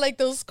 We had like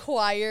those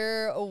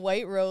choir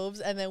white robes,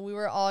 and then we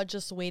were all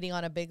just waiting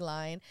on a big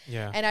line.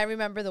 Yeah. And I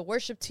remember the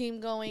worship team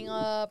going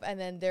up, and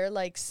then they're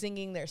like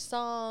singing their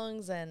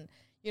songs, and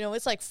you know,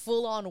 it's like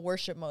full on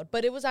worship mode.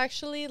 But it was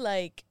actually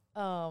like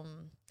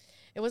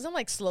it wasn't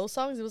like slow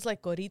songs. It was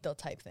like corito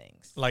type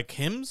things. Like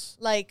hymns?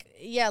 Like,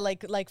 yeah,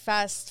 like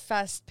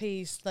fast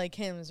paced like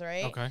hymns,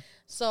 right? Okay.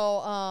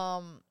 So,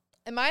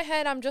 in my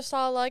head, I'm just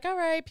all like, all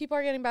right, people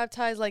are getting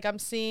baptized. Like, I'm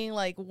seeing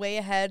like way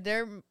ahead.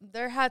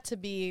 There had to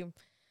be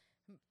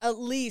at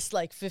least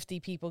like 50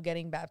 people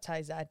getting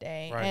baptized that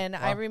day. Right. And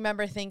I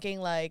remember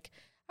thinking like,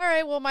 all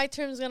right, well, my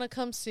turn's going to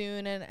come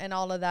soon and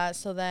all of that.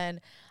 So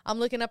then I'm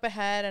looking up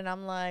ahead, and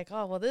I'm like,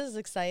 oh, well, this is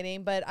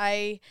exciting. But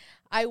I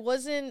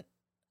wasn't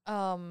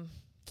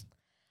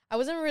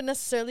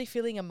necessarily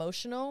feeling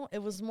emotional. It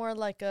was more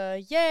like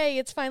a, yay,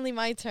 it's finally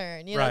my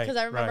turn, you know, because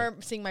I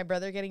remember seeing my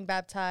brother getting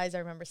baptized. I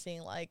remember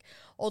seeing like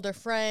older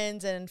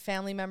friends and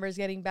family members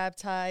getting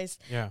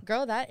baptized. Yeah.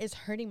 Girl, that is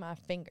hurting my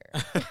finger.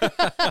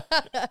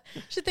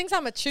 She thinks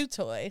I'm a chew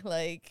toy.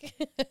 Like,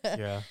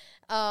 yeah.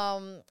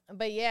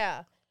 But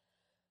yeah.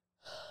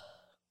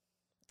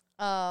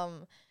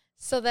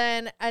 So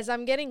then as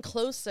I'm getting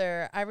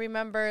closer, I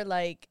remember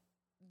like,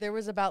 there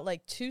was about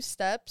like 3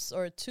 steps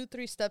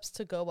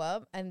to go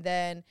up, and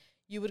then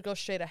you would go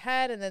straight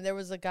ahead, and then there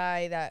was a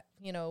guy that,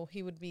 you know,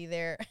 he would be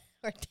there.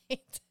 I'm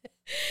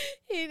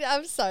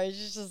sorry,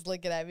 she's just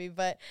looking at me,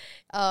 but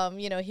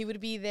you know, he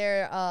would be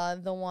there,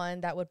 the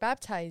one that would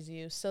baptize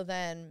you. So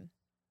then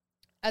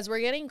as we're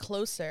getting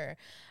closer,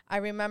 I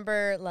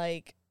remember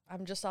like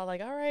I'm just all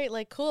like, all right,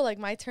 like cool, like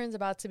my turn's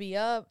about to be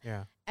up.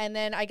 Yeah. And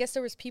then I guess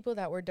there was people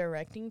that were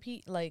directing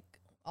like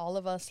all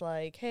of us,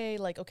 like, hey,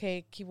 like,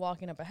 okay, keep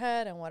walking up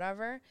ahead and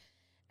whatever.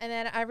 And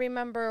then I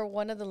remember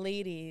one of the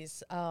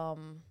ladies,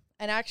 and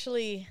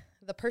actually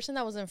the person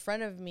that was in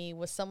front of me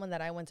was someone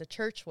that I went to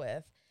church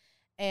with,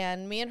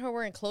 and me and her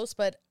weren't close,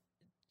 but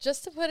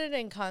just to put it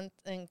in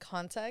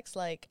context,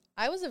 like,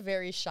 I was a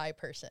very shy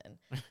person.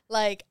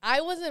 Like, I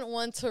wasn't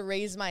one to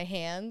raise my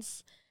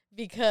hands,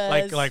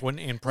 because like when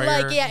in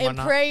prayer, like, yeah, in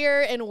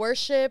prayer and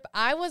worship,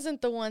 I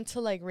wasn't the one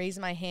to like raise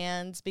my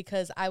hands,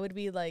 because I would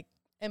be like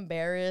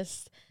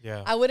embarrassed.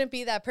 Yeah. I wouldn't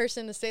be that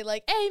person to say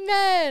like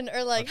amen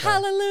or like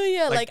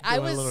hallelujah. Like I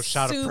was a little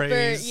shout super of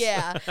praise.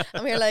 Yeah.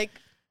 I'm here like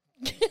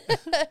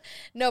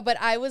no, but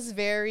I was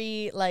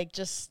very like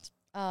just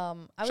I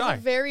was shy. A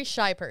very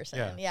shy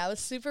person. Yeah, I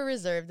was super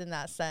reserved in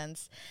that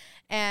sense.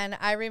 And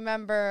I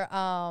remember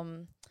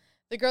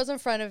the girls in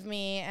front of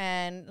me,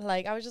 and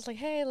like I was just like,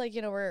 hey, like,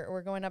 you know,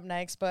 we're going up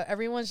next, but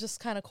everyone's just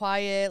kind of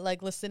quiet,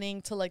 like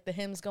listening to like the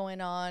hymns going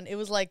on. It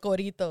was like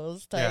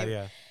coritos type.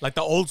 Yeah, like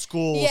the old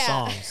school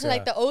songs.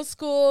 Like the old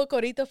school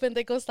corito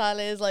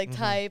pentecostales like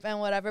type and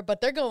whatever, but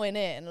they're going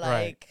in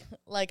like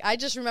I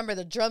just remember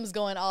the drums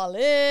going all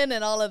in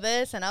and all of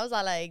this, and I was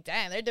all like,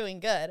 damn, they're doing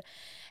good.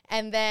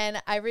 And then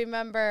I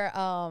remember,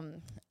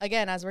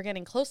 again, as we're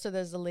getting closer,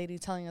 there's a lady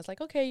telling us, like,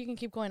 okay, you can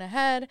keep going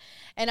ahead.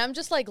 And I'm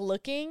just, like,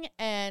 looking,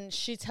 and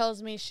she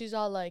tells me, she's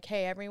all like,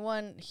 hey,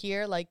 everyone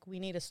here, like,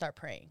 we need to start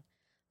praying.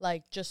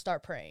 Like, just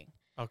start praying.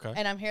 Okay.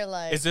 And I'm here,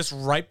 like... Is this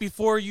right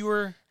before you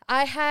were...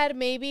 I had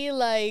maybe,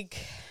 like...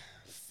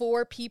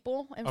 4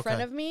 people in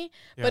front of me,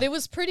 but it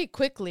was pretty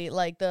quickly,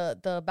 like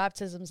the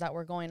baptisms that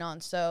were going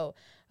on. So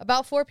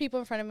about 4 people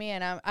in front of me,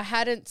 and I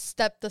hadn't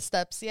stepped the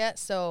steps yet.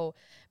 So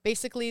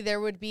basically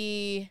there would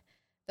be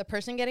the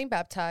person getting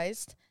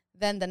baptized,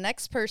 then the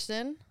next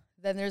person,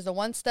 then there's the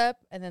 1 step,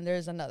 and then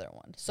there's another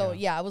one. So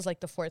I was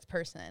like the 4th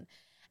person.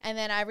 And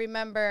then I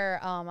remember,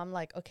 I'm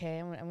like, okay,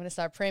 I'm going to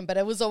start praying. But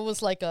it was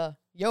always like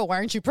yo, why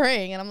aren't you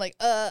praying? And I'm like,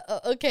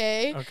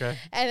 okay. Okay.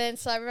 And then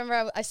so I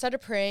remember I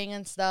started praying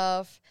and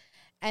stuff.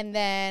 And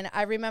then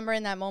I remember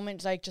in that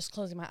moment, like, just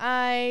closing my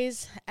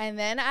eyes. And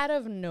then out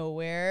of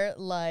nowhere,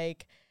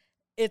 like,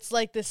 it's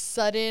like this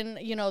sudden,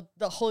 you know,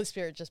 the Holy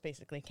Spirit just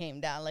basically came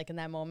down, like, in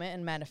that moment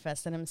and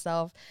manifested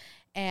himself.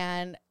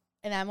 And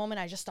in that moment,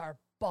 I just started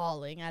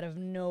bawling out of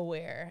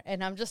nowhere.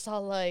 And I'm just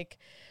all like,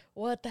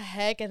 what the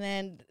heck? And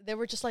then they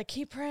were just like,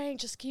 keep praying,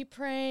 just keep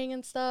praying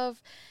and stuff.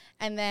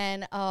 And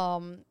then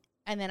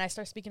I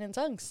started speaking in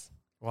tongues.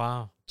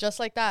 Wow. Just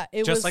like that.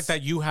 It was like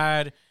that you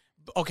had,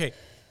 okay.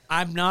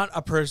 I'm not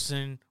a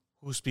person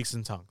who speaks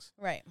in tongues.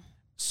 Right.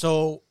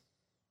 So,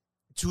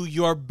 to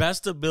your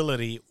best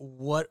ability,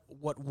 what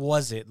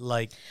was it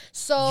like?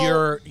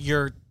 So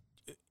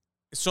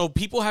so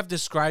people have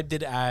described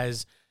it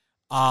as,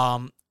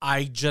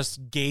 I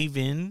just gave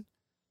in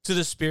to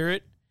the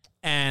Spirit,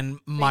 and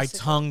my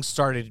tongue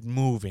started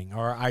moving,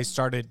 or I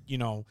started, you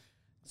know,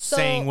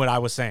 saying what I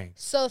was saying.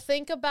 So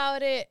think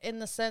about it in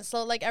the sense,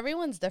 so like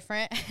everyone's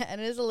different, and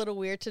it is a little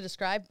weird to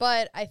describe,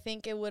 but I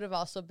think it would have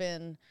also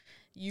been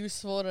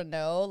useful to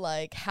know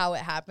like how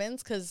it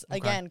happens, because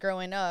again,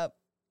 growing up,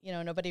 you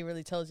know, nobody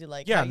really tells you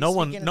like no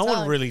one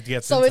really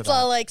gets so into it's that.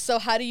 all like, so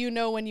how do you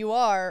know when you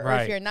are or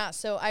right. if you're not?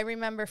 So I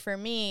remember for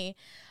me,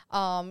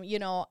 you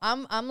know,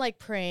 I'm like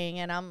praying,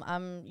 and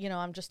I'm you know,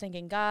 I'm just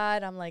thinking,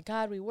 God, I'm like,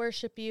 God, we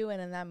worship you. And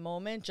in that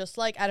moment, just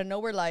like out of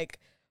nowhere, like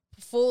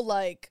full,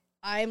 like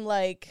I'm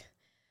like,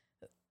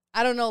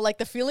 I don't know, like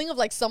the feeling of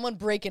like someone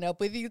breaking up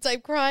with you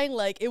type crying,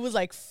 like it was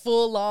like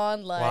full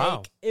on, like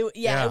wow.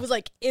 It was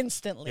like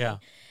instantly. Yeah.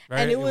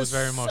 And it was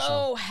very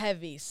emotional. So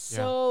heavy,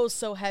 so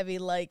heavy.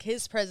 Like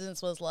his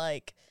presence was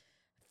like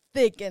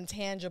thick and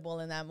tangible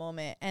in that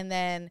moment. And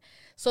then,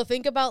 so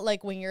think about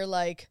like when you're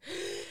like,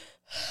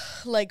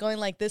 like going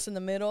like this in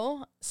the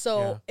middle.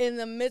 So in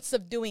the midst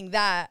of doing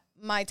that,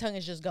 my tongue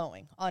is just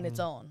going on its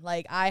own.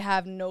 Like I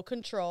have no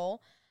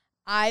control.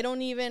 I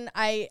don't even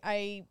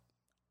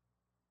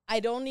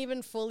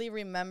fully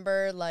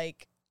remember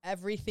like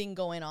everything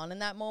going on in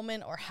that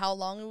moment or how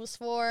long it was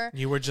for.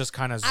 You were just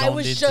kind of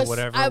zoned into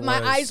whatever it was.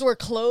 My eyes were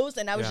closed,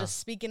 and I was just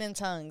speaking in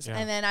tongues.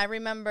 And then I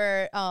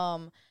remember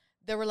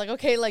they were like,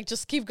 okay, like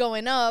just keep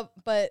going up.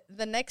 But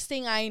the next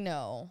thing I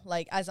know,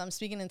 like as I'm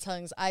speaking in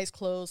tongues, eyes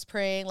closed,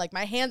 praying, like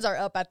my hands are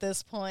up at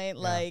this point.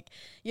 Like,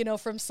 you know,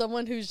 from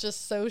someone who's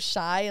just so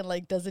shy and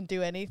like doesn't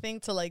do anything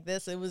to like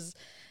this,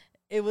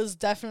 it was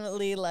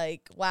definitely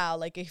like, wow,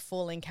 like a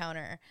full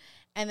encounter.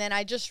 And then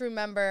I just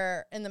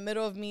remember in the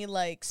middle of me,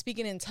 like,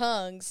 speaking in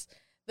tongues,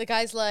 the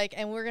guy's like,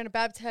 and we're going to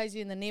baptize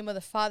you in the name of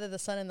the Father, the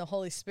Son, and the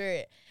Holy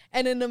Spirit.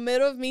 And in the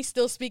middle of me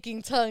still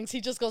speaking tongues,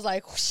 he just goes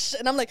like, whoosh,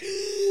 and I'm like,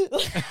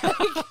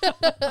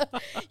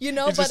 you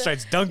know. He just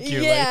starts dunk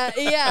you. Yeah,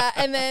 yeah.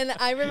 And then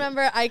I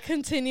remember I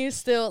continue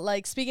still,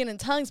 like, speaking in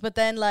tongues. But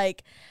then,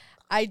 like,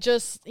 I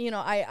just, you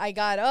know, I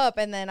got up,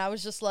 and then I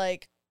was just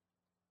like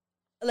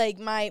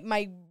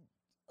my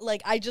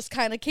like, I just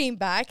kind of came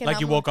back. And like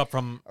you woke up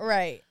from.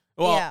 Right.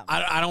 Well, yeah.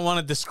 I don't want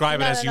to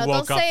describe it as you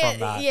woke up from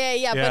that.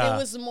 Yeah, but it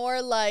was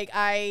more like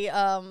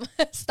I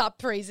stopped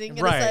praising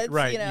in a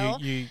sense, you know?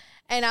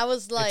 And I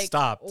was like,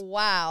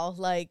 wow,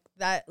 like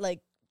that,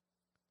 like,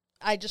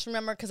 I just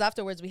remember, because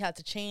afterwards we had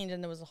to change,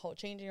 and there was a whole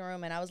changing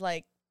room, and I was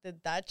like,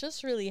 did that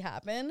just really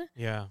happen?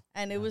 Yeah.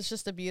 And it was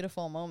just a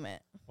beautiful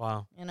moment.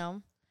 Wow. You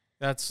know?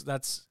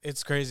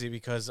 It's crazy,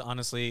 because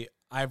honestly,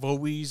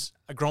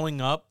 growing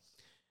up,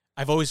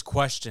 I've always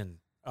questioned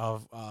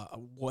of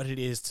what it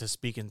is to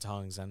speak in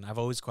tongues. And I've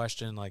always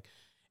questioned, like,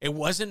 it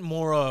wasn't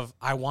more of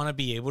I want to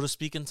be able to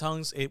speak in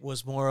tongues. It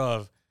was more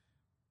of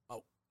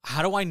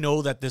how do I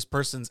know that this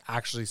person's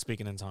actually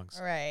speaking in tongues?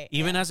 Right.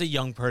 Even as a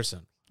young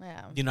person.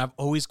 Yeah. You know, I've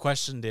always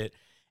questioned it.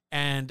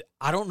 And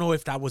I don't know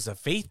if that was a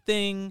faith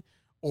thing,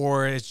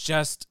 or it's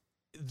just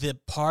the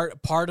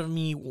part of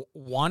me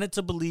wanted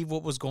to believe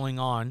what was going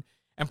on.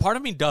 And part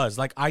of me does.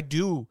 Like, I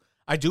do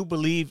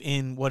believe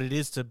in what it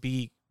is to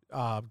be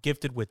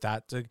gifted with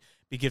that, to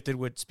be gifted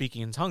with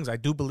speaking in tongues. I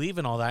do believe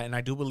in all that, and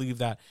I do believe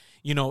that,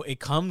 you know, it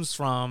comes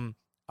from,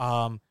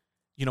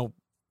 you know,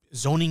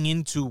 zoning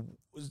into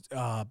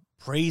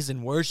praise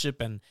and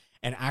worship and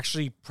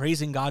actually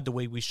praising God the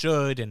way we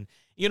should, and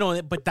you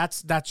know, but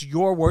that's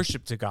your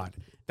worship to God.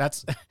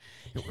 That's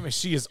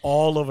she is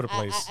all over the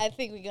place. I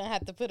think we're gonna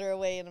have to put her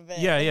away in a bit.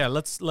 Yeah.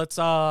 Let's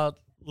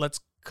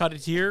cut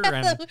it here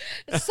and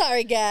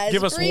sorry guys.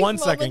 Give us 1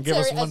 second. Give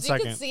us 1 As you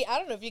second. can see, I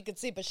don't know if you can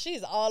see, but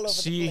she's all over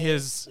the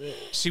place.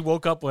 She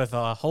woke up with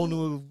a whole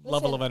new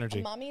level of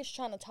energy. Mommy is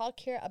trying to talk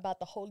here about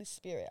the Holy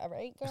Spirit. All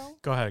right, girl.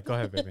 Go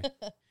ahead, baby.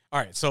 All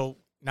right, so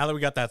now that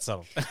we got that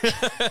settled,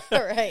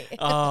 all right.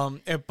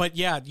 But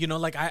yeah, you know,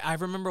 like I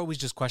remember always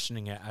just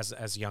questioning it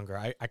as younger.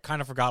 I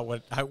kind of forgot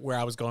where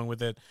I was going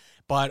with it,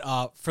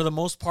 but for the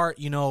most part,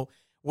 you know,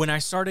 when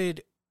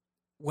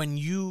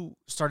you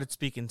started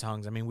speaking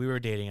tongues, I mean, we were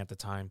dating at the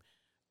time.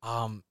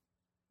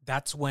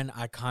 That's when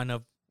I kind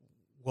of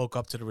woke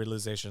up to the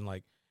realization,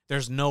 like,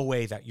 there's no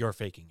way that you're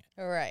faking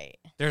it. Right.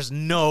 There's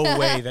no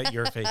way that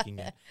you're faking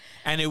it.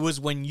 And it was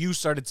when you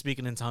started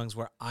speaking in tongues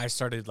where I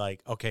started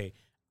like, okay,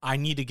 I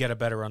need to get a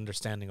better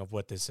understanding of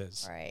what this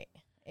is. Right.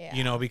 Yeah.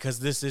 You know, because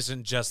this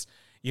isn't just,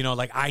 you know,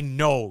 like I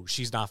know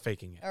she's not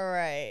faking it.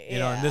 Right. You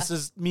know, and this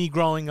is me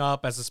growing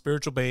up as a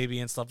spiritual baby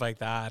and stuff like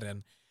that.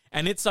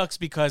 And it sucks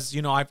because,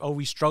 you know, I've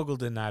always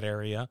struggled in that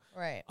area.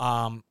 Right.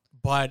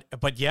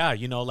 But yeah,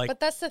 you know, like. But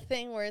that's the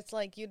thing where it's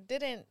like you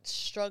didn't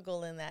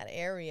struggle in that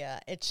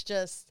area. It's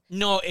just.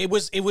 No, it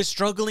was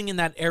struggling in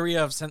that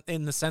area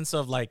in the sense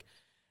of like.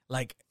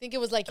 I think it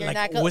was like your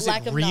lack was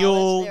of it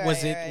real?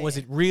 Right, Was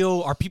it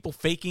real? Are people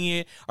faking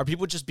it? Are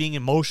people just being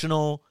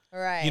emotional?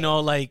 Right. You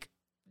know, like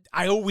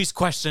I always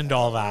questioned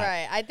all that.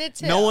 Right. I did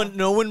too.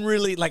 No one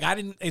really like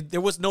there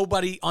was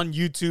nobody on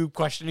YouTube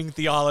questioning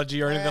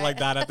theology or anything like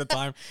that at the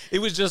time. It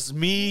was just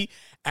me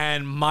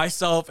and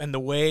myself and the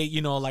way, you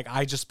know, like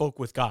I just spoke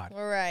with God.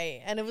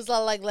 Right. And it was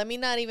like, let me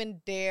not even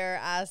dare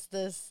ask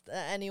this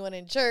anyone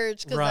in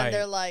church because then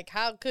they're like,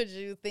 how could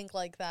you think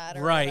like that?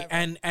 Or right.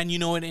 whatever. And you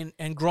know,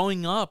 and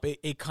growing up,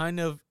 it kind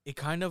of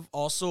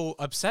also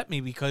upset me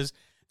because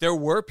there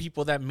were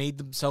people that made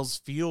themselves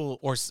feel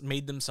or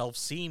made themselves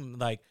seem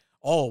like,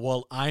 oh,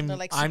 well, I'm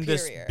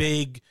this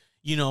big,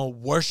 you know,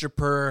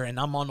 worshiper and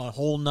I'm on a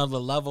whole nother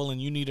level and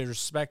you need to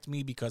respect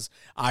me because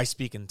I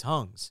speak in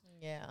tongues.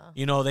 Yeah.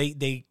 You know,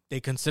 they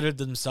considered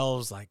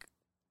themselves like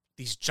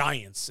these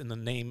giants in the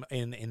name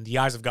in the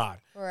eyes of God.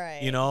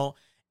 Right. You know,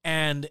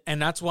 and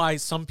that's why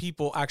some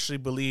people actually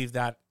believe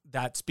that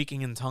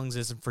speaking in tongues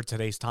isn't for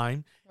today's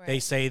time. Right. They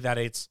say that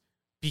it's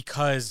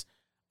because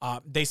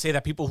they say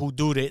that people who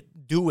do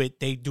it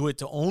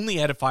to only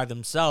edify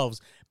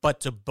themselves, but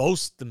to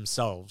boast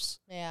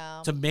themselves.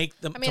 Yeah. To make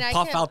them to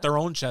puff out their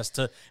own chest,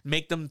 to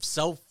make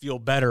themselves feel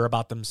better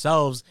about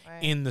themselves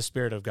in the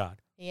Spirit of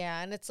God.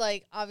 Yeah, and it's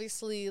like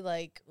obviously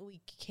like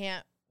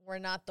we're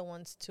not the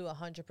ones to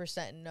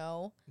 100%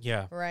 know.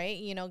 Yeah. Right?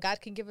 You know,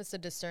 God can give us a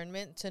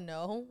discernment to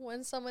know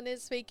when someone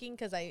is faking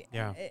because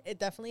it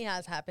definitely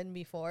has happened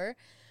before.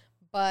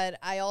 But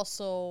I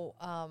also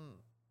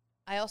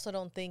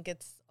don't think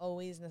it's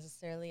always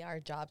necessarily our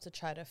job to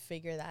try to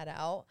figure that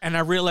out. And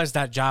I realized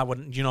that job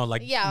when, you know,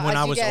 like when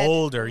I was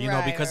older, you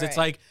know, because it's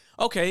like,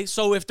 okay,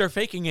 so if they're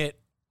faking it,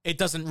 it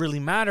doesn't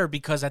really matter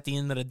because at the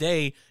end of the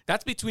day,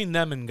 that's between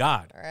them and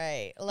God.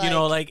 Right. Like, you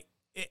know, like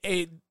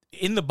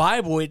in the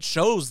Bible, it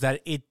shows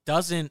that it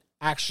doesn't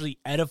actually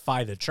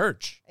edify the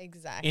church.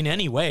 Exactly. In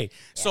any way.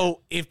 Yeah.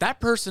 So if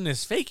that person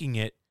is faking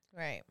it,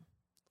 right.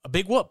 A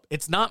big whoop.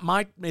 It's not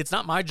my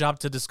job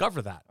to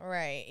discover that.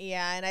 Right.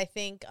 Yeah. And I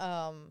think,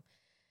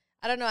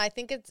 I don't know. I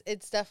think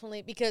it's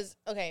definitely because,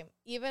 okay,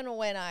 even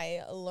when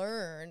I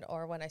learned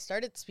or when I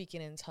started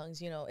speaking in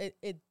tongues, you know,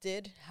 it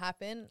did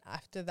happen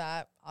after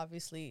that,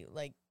 obviously,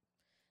 like,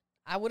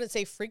 I wouldn't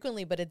say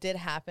frequently, but it did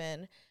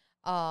happen.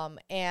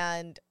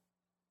 And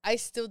I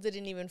still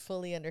didn't even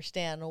fully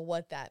understand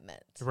what that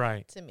meant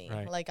to me.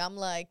 Right. Like, I'm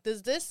like,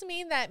 does this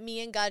mean that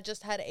me and God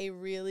just had a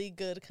really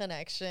good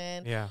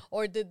connection? Yeah.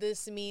 Or did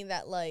this mean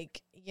that,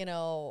 like, you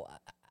know,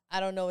 I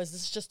don't know, is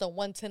this just a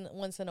once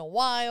in a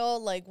while?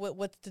 Like,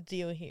 what's the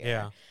deal here?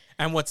 Yeah.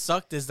 And what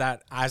sucked is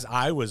that as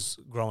I was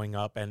growing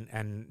up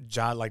and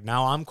John, like,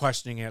 now I'm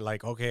questioning it,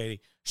 like, okay,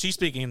 she's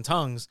speaking in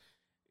tongues.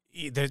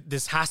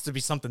 This has to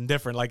be something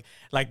different.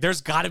 Like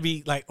there's got to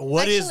be, like,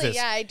 what is this?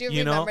 Yeah, I do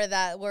remember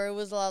that where it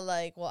was all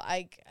like, well,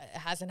 it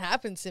hasn't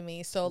happened to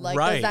me. So, like,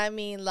 does that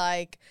mean,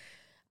 like,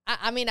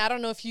 I mean, I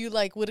don't know if you,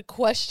 like, would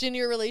question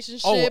your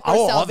relationship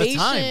or salvation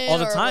all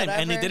the time. Whatever.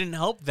 And it didn't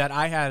help that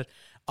I had,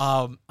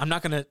 I'm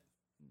not going to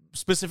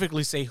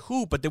specifically say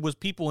who, but there was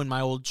people in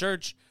my old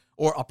church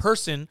or a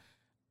person,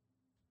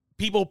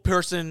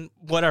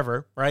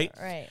 whatever, right?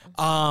 Right.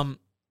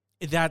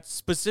 That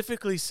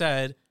specifically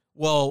said,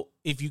 well,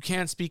 if you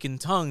can't speak in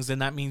tongues, then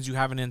that means you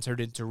haven't entered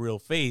into real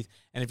faith.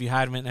 And if you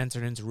haven't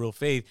entered into real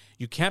faith,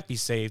 you can't be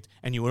saved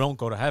and you don't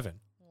go to heaven.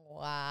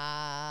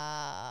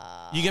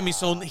 Wow. You get me?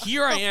 So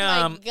here I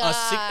am,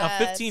 a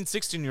 15,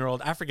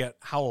 16-year-old. I forget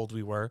how old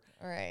we were.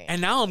 Right.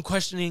 And now I'm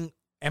questioning,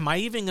 am I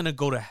even going to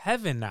go to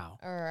heaven now?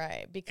 All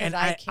right. Because And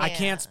I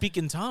can't speak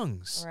in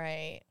tongues.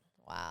 Right.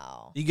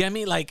 Wow. You get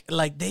me? Like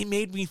they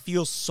made me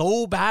feel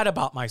so bad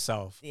about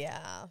myself.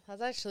 Yeah.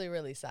 That's actually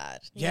really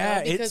sad.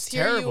 Yeah, because it's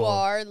here terrible. you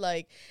are,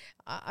 like,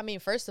 I mean,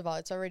 first of all,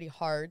 it's already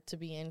hard to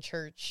be in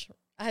church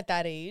at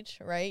that age,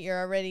 right?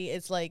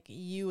 It's like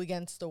you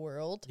against the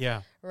world.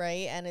 Yeah.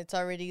 Right. And it's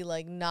already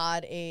like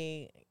not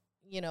a,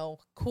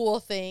 cool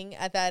thing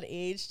at that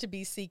age to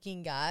be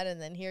seeking God.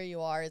 And then here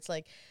you are. It's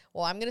like,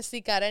 well, I'm going to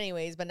seek God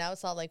anyways. But now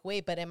it's not like,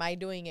 wait, but am I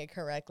doing it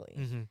correctly?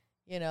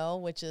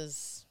 Mm-hmm. Which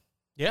is.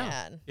 Yeah.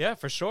 Man. Yeah,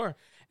 for sure.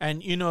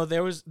 And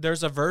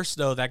there's a verse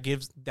though that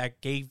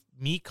gave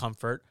me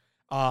comfort.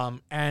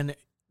 And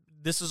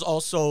this is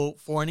also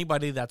for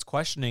anybody that's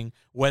questioning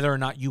whether or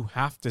not you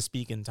have to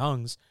speak in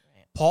tongues.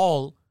 Right.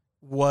 Paul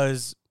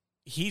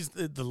he's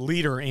the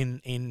leader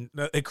in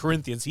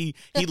Corinthians. He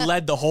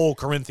led the whole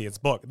Corinthians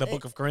book, the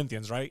book of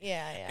Corinthians, right?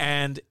 Yeah.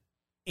 And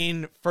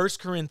in 1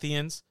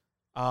 Corinthians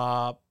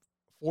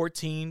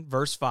 14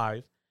 verse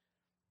 5,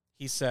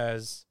 he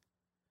says,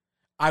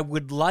 I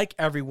would like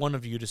every one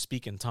of you to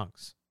speak in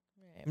tongues.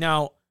 Right.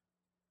 Now,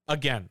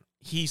 again,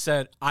 he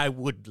said, I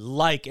would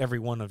like every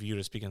one of you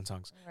to speak in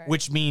tongues, right.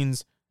 Which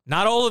means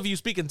not all of you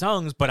speak in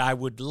tongues, but I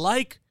would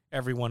like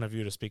every one of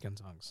you to speak in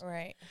tongues.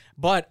 Right.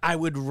 But I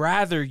would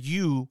rather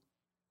you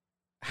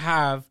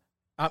have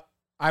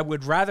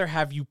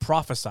you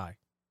prophesy.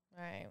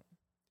 Right.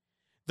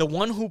 The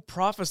one who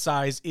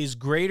prophesies is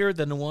greater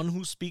than the one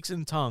who speaks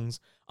in tongues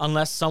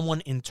unless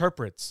someone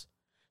interprets,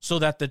 so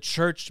that the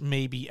church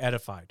may be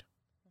edified.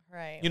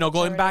 Right.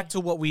 Going back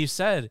to what we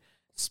said,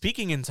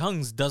 speaking in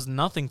tongues does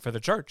nothing for the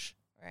church.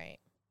 Right.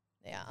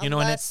 Yeah. And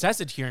it says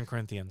it here in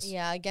Corinthians.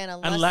 Yeah. Again,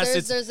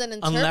 unless there's an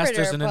interpreter. Unless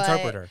there's an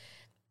interpreter.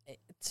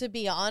 To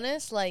be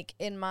honest, like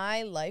in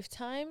my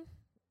lifetime,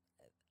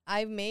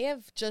 I may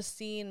have just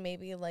seen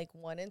maybe like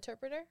one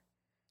interpreter.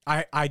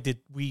 I did.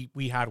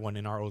 We had one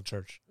in our old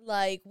church.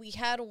 Like we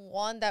had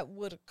one that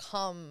would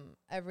come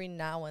every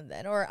now and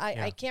then, or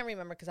I can't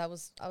remember because I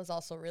was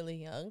also really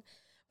young.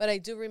 But I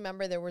do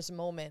remember there was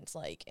moments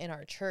like in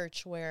our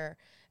church where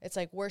it's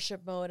like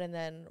worship mode. And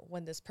then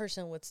when this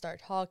person would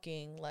start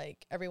talking,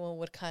 like everyone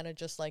would kind of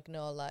just like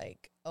know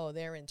like, oh,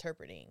 they're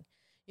interpreting,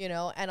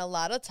 and a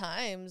lot of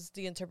times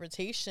the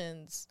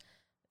interpretations,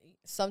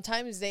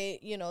 sometimes they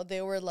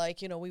were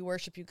like, we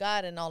worship you,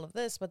 God, and all of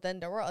this. But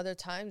then there were other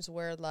times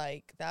where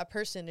like that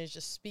person is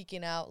just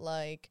speaking out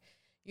like,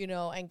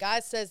 and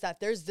God says that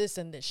there's this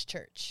in this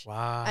church.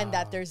 Wow. And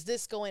that there's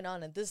this going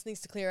on and this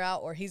needs to clear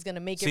out or he's going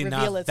to make it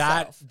reveal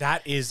itself.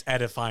 That is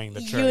edifying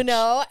the church.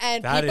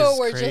 And that people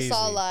were crazy. just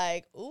all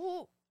like,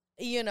 ooh,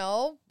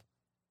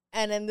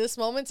 And in this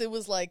moment, it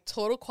was like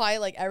total quiet,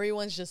 like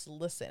everyone's just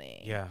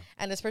listening. Yeah.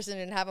 And this person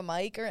didn't have a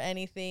mic or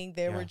anything.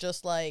 They were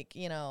just like,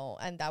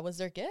 and that was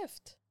their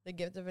gift. The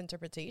gift of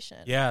interpretation.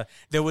 Yeah,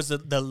 there was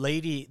the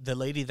lady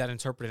that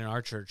interpreted in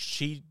our church.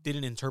 She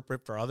didn't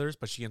interpret for others,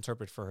 but she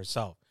interpreted for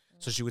herself.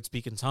 So she would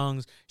speak in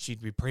tongues,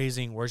 she'd be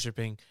praising,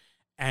 worshiping,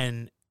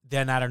 and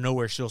then out of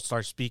nowhere, she'll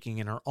start speaking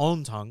in her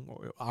own tongue,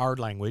 or our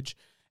language,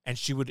 and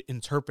she would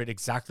interpret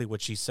exactly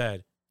what she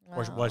said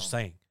or was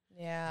saying.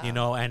 Yeah.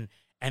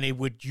 And it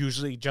would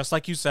usually, just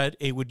like you said,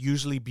 it would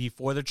usually be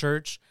for the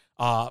church,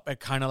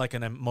 kind of like a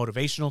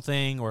motivational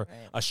thing or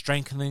a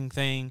strengthening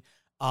thing.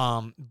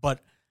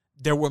 But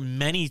there were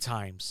many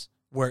times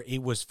where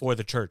it was for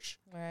the church.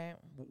 Right.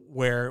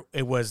 Where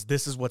it was,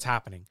 this is what's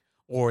happening,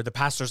 or the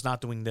pastor's not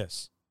doing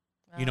this.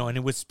 And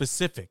it was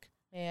specific.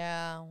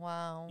 Yeah,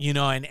 wow.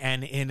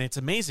 And it's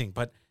amazing.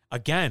 But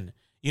again,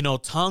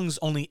 tongues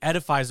only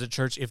edifies the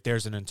church if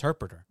there's an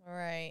interpreter.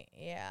 Right.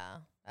 Yeah.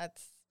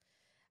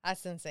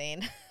 That's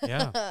insane.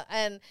 Yeah.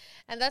 and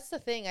that's the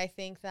thing. I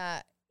think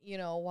that,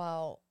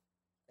 while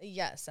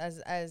yes,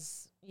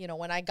 as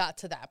when I got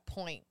to that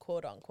point,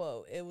 quote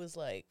unquote, it was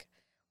like,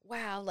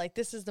 wow, like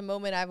this is the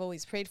moment I've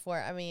always prayed for.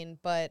 I mean,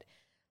 but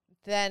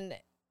then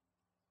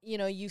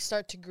you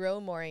start to grow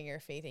more in your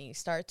faith and you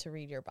start to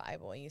read your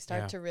Bible and you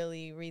start to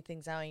really read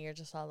things out and you're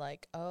just all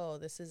like, oh,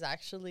 this is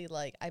actually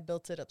like, I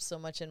built it up so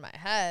much in my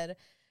head,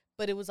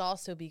 but it was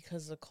also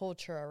because the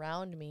culture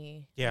around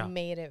me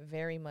made it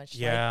very much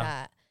like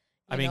that.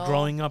 I mean,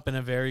 growing up in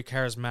a very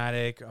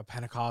charismatic,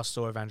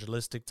 Pentecostal,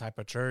 evangelistic type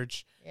of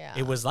church,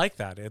 it was like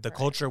that. The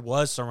culture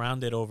was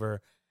surrounded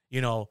over,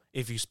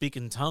 if you speak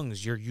in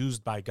tongues, you're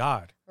used by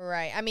God.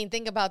 Right. I mean,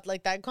 think about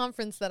like that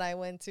conference that I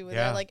went to where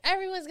they're like,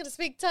 everyone's going to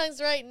speak tongues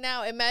right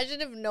now.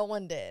 Imagine if no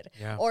one did.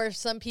 Yeah. Or if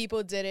some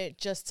people did it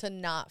just to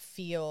not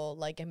feel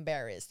like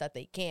embarrassed that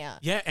they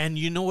can't. Yeah. And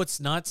you know what's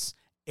nuts?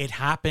 It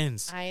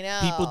happens. I know.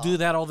 People do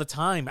that all the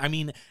time. I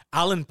mean,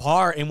 Alan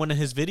Parr in one of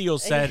his videos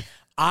said,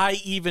 I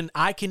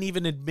can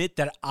even admit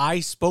that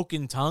I spoke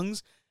in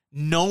tongues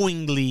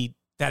knowingly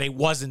that it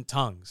wasn't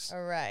tongues.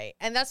 All right.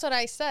 And that's what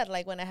I said,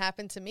 like, when it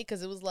happened to me,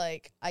 because it was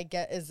like,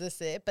 is this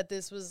it? But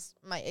this was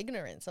my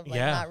ignorance of, like,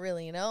 not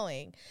really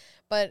knowing.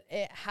 But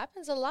it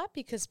happens a lot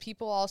because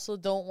people also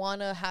don't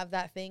want to have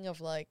that thing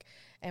of, like,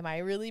 am I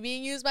really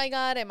being used by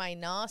God? Am I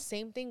not?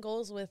 Same thing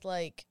goes with,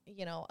 like,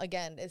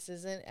 again, this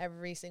isn't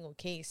every single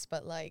case,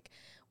 but, like,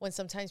 when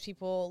sometimes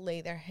people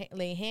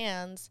lay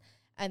hands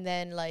and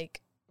then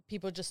like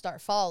people just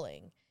start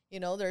falling. You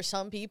know, there's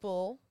some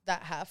people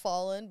that have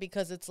fallen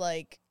because it's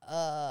like,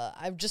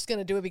 I'm just going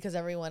to do it because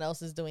everyone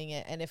else is doing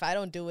it. And if I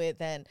don't do it,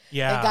 then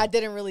like, God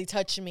didn't really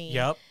touch me.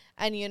 Yep.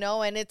 And, you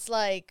know, and it's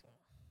like,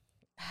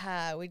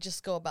 we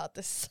just go about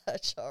this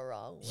such a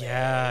wrong way.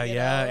 Yeah,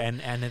 yeah.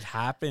 know? And it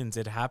happens.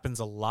 It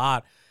happens a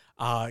lot.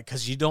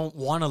 Because you don't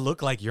want to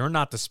look like you're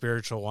not the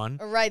spiritual one.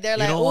 Right. They're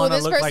like, oh,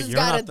 this person's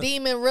got a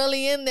demon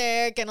really in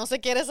there que no se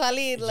quiere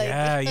salir. Like,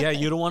 yeah.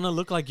 You don't want to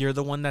look like you're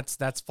the one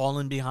that's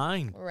fallen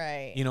behind.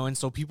 Right. You know, and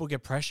so people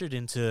get pressured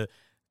into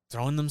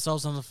throwing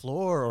themselves on the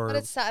floor or but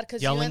it's sad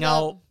because yelling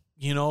out,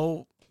 you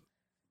know,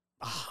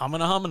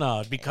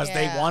 hamana because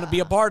they want to be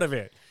a part of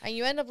it. And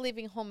you end up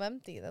leaving home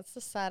empty. That's the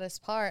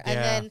saddest part.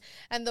 Yeah.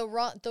 And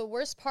the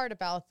worst part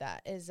about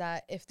that is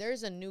that if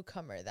there's a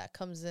newcomer that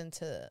comes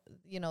into,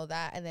 you know,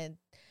 that, and then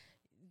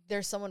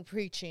there's someone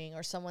preaching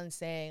or someone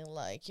saying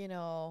like, you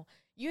know,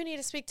 you need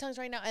to speak tongues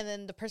right now, and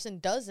then the person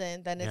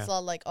doesn't, then it's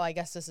all like, oh, I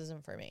guess this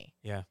isn't for me.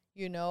 Yeah.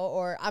 You know,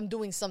 or I'm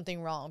doing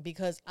something wrong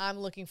because I'm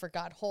looking for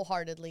God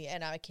wholeheartedly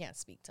and I can't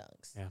speak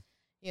tongues. Yeah.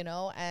 You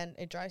know, and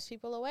it drives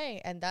people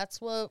away. And that's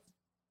what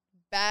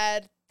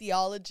bad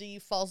theology,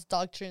 false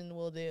doctrine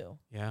will do.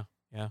 Yeah.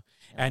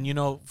 And, you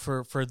know,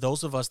 for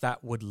those of us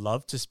that would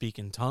love to speak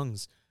in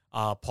tongues,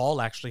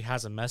 Paul actually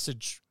has a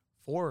message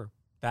for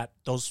that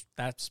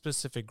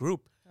specific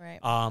group. Right.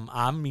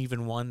 I'm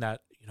even one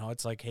that, you know,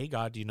 it's like, hey,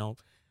 God, you know,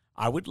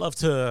 I would love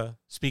to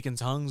speak in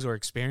tongues or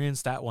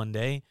experience that one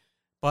day.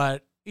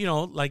 But, you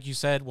know, like you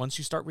said, once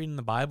you start reading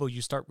the Bible,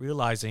 you start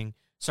realizing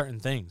certain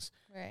things.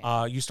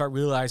 Right. You start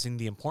realizing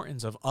the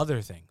importance of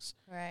other things.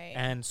 Right.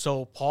 And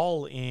so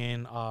Paul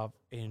and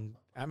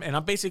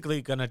I'm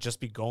basically going to just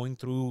be going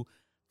through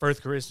 1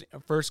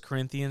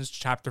 Corinthians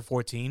chapter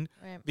 14,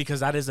 right.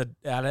 because that is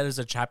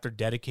a chapter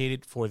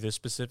dedicated for this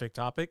specific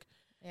topic.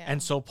 Yeah.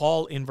 And so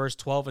Paul in verse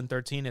 12 and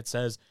 13, it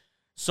says,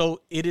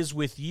 so it is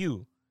with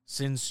you,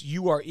 since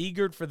you are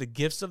eager for the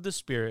gifts of the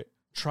Spirit,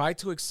 try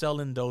to excel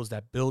in those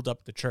that build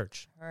up the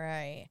church.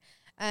 Right.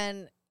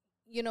 And,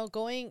 you know,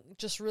 going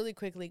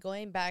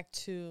back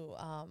to,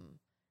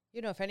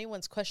 you know, if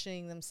anyone's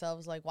questioning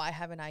themselves, like, why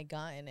haven't I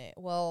gotten it?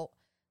 Well,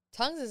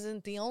 tongues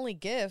isn't the only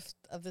gift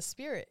of the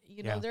Spirit.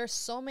 You know, there's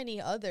so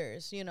many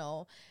others, you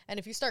know, and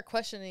if you start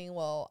questioning,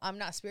 well, I'm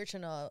not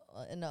spiritual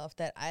enough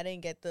that I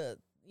didn't get the,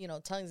 you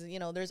know, tongues, you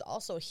know, there's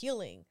also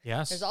healing.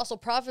 Yes. There's also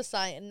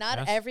prophesying, and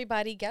not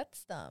everybody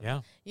gets them.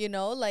 Yeah. You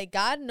know, like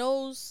God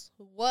knows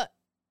what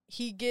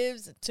he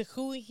gives to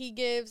who he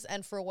gives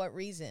and for what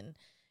reason,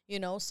 you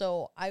know?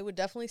 So I would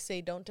definitely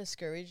say don't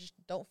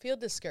feel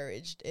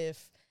discouraged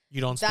if you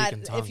don't speak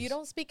in tongues. If you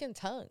don't speak in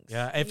tongues.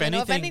 Yeah. If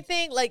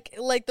anything,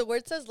 like the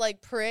word says,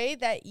 like, pray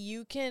that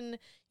you can,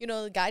 you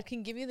know, God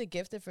can give you the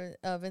gift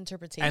of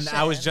interpretation.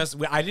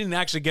 And I didn't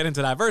actually get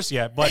into that verse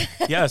yet, but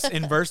yes,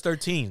 in verse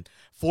 13,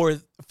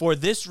 for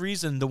this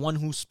reason, the one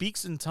who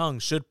speaks in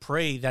tongues should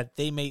pray that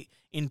they may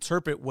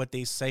interpret what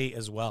they say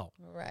as well.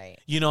 Right.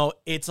 You know,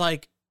 it's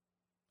like,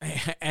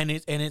 and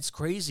it's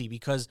crazy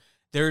because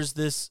there's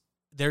this,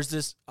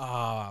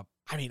 I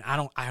mean, I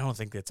don't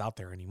think it's out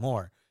there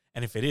anymore.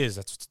 And if it is,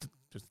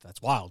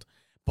 that's wild.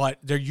 But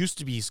there used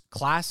to be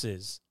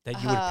classes that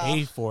you would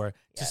pay for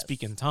to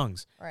speak in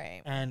tongues.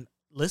 Right. And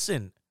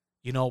listen,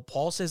 you know,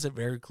 Paul says it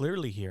very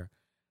clearly here.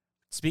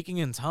 Speaking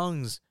in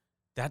tongues,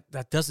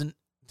 that doesn't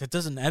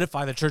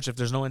edify the church if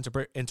there's no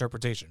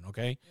interpretation,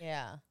 okay?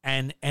 Yeah.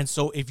 And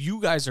so if you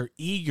guys are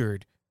eager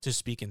to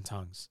speak in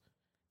tongues,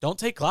 don't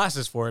take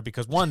classes for it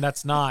because one,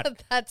 that's not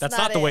that's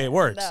not the way it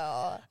works.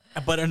 No.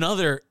 But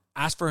another,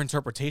 ask for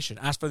interpretation.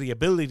 Ask for the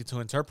ability to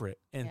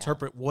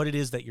interpret what it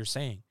is that you're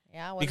saying.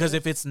 Yeah. Because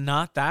if it's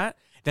not that,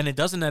 then it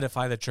doesn't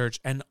edify the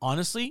church. And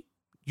honestly,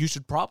 you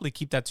should probably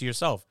keep that to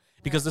yourself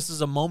because this is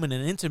a moment,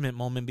 an intimate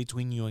moment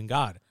between you and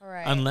God.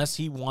 Right. Unless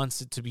he wants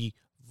it to be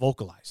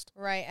vocalized.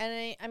 Right.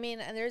 And I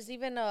mean, and there's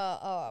even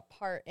a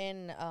part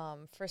in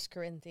 1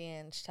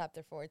 Corinthians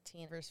chapter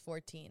 14, verse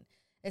 14.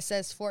 It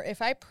says, for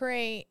if I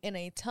pray in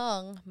a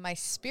tongue, my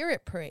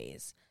spirit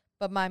prays,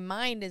 but my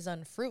mind is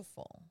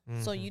unfruitful.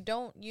 Mm-hmm. So you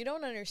don't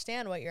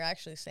understand what you're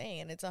actually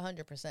saying. And it's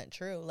 100%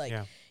 true. Like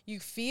you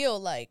feel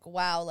like,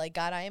 wow, like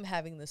God, I am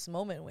having this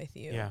moment with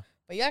you. Yeah.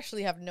 But you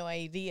actually have no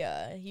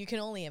idea. You can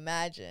only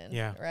imagine.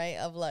 Yeah. Right.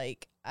 Of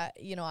like, I'm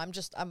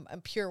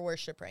pure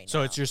worship right now.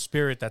 So it's your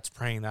spirit that's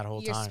praying that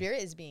whole time. Your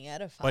spirit is being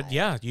edified. But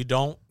yeah, you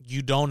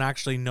don't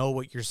actually know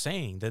what you're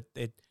saying.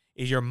 That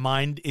your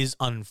mind is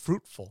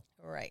unfruitful.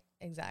 Right.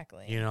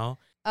 Exactly. You know?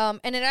 And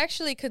it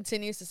actually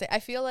continues to say, I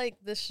feel like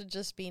this should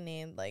just be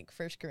named like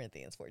 1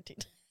 Corinthians 14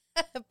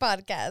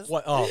 podcast.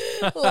 What? Oh.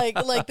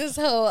 like this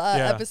whole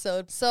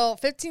episode. So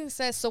 15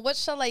 says, so what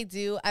shall I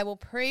do? I will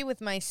pray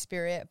with my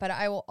spirit, but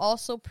I will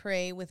also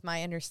pray with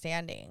my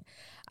understanding.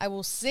 I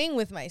will sing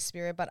with my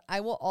spirit, but I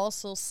will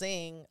also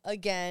sing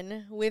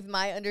again with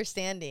my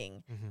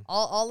understanding. Mm-hmm.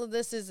 All of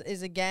this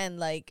is again,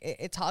 like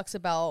it talks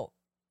about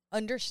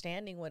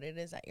understanding what it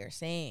is that you're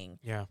saying.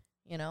 Yeah.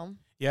 You know?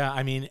 Yeah,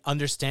 I mean,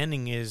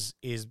 understanding is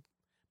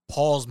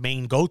Paul's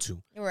main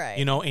go-to. Right.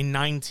 You know, in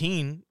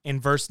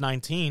verse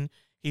 19,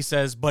 he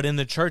says, but in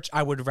the church,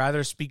 I would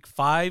rather speak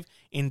 5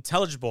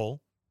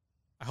 intelligible,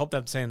 I hope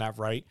I'm saying that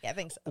right. Yeah, I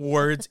think so.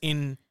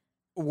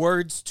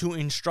 words to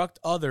instruct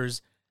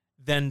others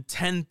than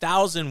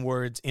 10,000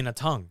 words in a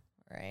tongue.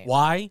 Right.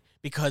 Why?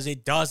 Because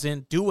it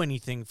doesn't do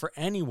anything for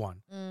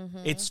anyone. Mm-hmm.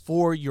 It's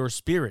for your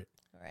spirit.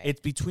 Right.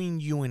 It's between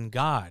you and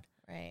God.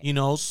 Right. You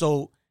know,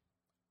 so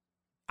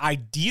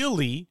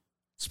ideally,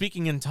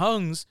 speaking in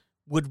tongues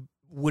would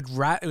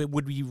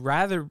be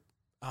rather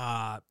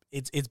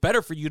it's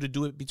better for you to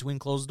do it between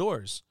closed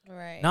doors,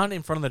 Right. not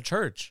in front of the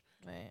church.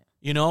 Right.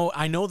 You know,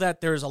 I know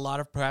that there's a lot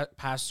of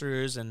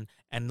pastors and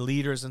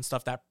leaders and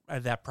stuff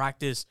that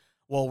practice.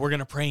 Well, we're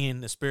gonna pray in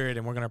the spirit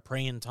and we're gonna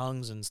pray in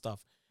tongues and stuff.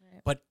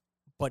 Right.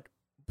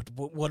 But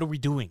what are we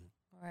doing?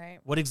 Right.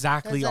 What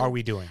exactly are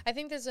we doing? I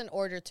think there's an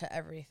order to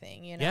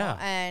everything, you know? Yeah.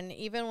 And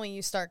even when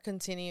you start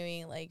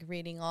continuing, like,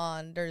 reading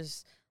on,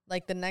 there's,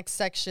 like, the next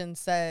section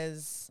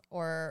says,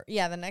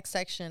 the next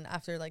section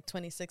after, like,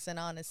 26 and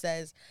on, it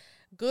says,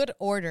 good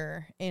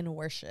order in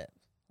worship.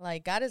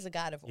 Like, God is a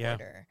God of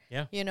order.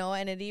 Yeah. You know?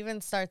 And it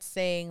even starts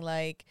saying,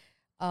 like,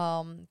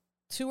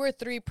 2 or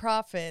 3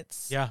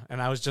 prophets. Yeah,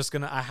 and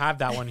I have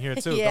that one here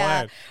too. Yeah. Go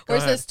ahead. Where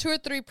it says 2 or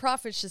 3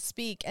 prophets should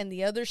speak, and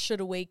the others should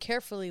weigh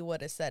carefully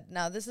what is said.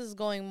 Now, this is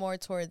going more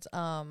towards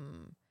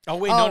Oh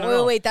wait,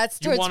 no. Wait, that's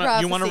towards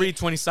prophecy. You want to read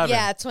 27?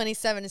 Yeah,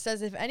 27. It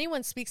says, if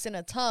anyone speaks in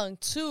a tongue,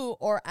 2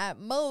 or at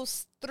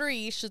most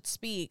 3 should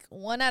speak,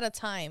 1 at a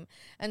time,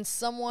 and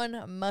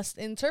someone must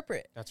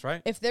interpret. That's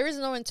right. If there is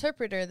no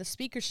interpreter, the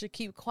speaker should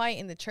keep quiet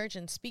in the church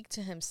and speak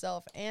to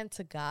himself and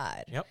to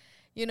God. Yep.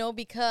 You know,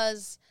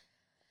 because,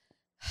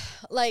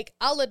 like,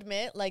 I'll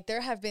admit, like,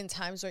 there have been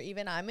times where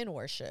even I'm in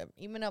worship,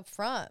 even up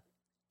front,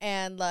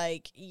 and,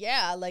 like,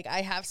 yeah, like,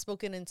 I have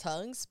spoken in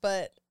tongues,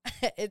 but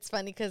it's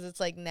funny because it's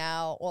like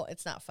now, well,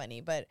 it's not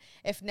funny, but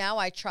if now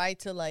I try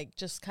to, like,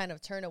 just kind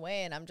of turn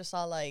away and I'm just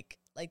all like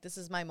this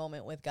is my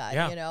moment with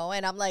God, you know,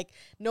 and I'm like,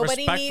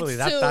 nobody needs to,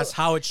 that's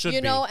how it should be,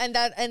 you know, and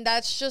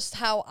that's just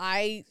how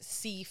I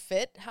see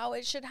fit, how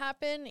it should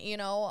happen, you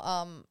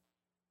know.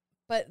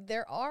 But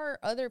there are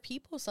other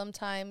people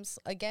sometimes,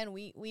 again,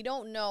 we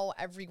don't know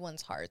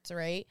everyone's hearts,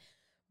 right?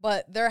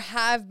 But there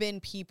have been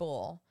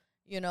people,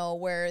 you know,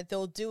 where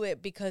they'll do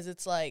it because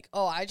it's like,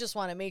 oh, I just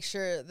want to make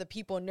sure the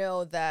people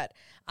know that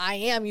I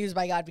am used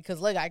by God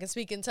because, look, I can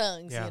speak in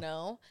tongues, you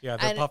know? Yeah,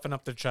 they're puffing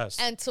up their chest.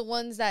 And to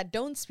ones that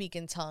don't speak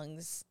in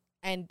tongues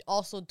and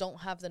also don't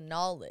have the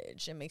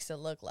knowledge, it makes it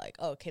look like,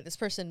 oh, okay, this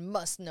person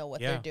must know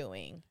what they're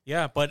doing.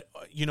 Yeah, but,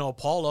 you know,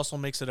 Paul also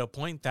makes it a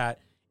point that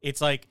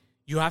it's like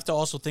you have to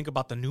also think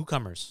about the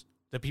newcomers,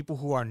 the people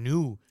who are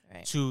new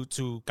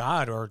to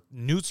God or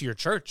new to your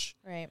church.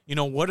 Right. You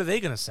know, what are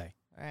they going to say?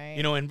 Right.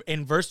 You know,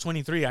 in verse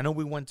 23, I know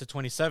we went to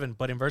 27,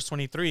 but in verse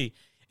 23,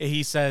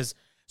 he says,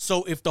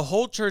 so if the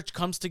whole church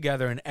comes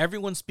together and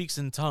everyone speaks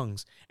in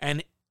tongues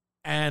and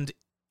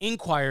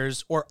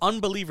inquirers or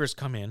unbelievers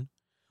come in,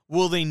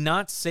 will they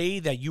not say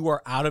that you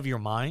are out of your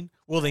mind?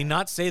 Will they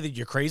not say that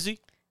you're crazy?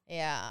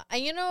 Yeah.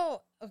 And, you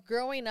know,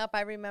 growing up,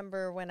 I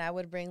remember when I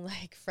would bring,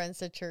 like, friends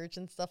to church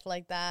and stuff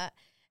like that.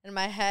 In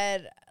my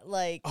head,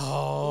 like,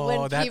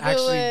 when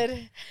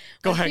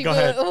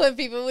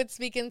people would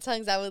speak in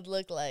tongues, I would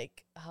look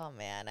like, oh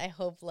man, I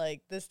hope,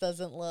 like, this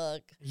doesn't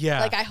look,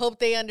 like, I hope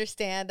they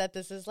understand that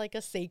this is, like,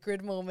 a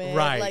sacred moment,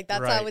 right? Like,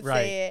 that's how I would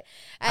say it.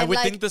 And I would,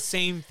 like, think like, the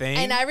same thing.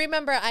 And I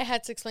remember I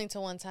had to explain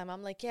to one time,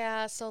 I'm like,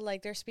 yeah, so,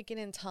 like, they're speaking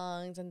in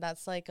tongues, and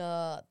that's like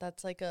a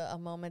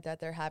moment that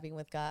they're having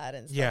with God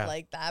and stuff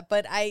like that.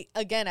 But I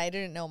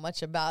didn't know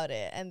much about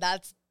it, and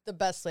that's the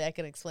best way I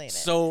can explain it.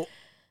 So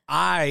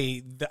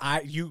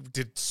you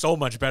did so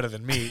much better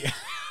than me.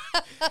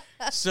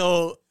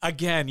 So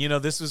again, you know,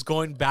 this was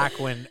going back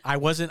when I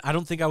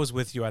don't think I was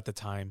with you at the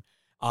time.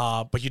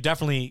 But you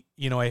definitely,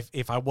 you know,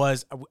 if I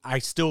was,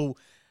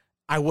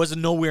 I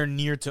wasn't nowhere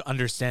near to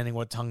understanding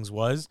what tongues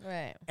was.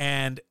 Right.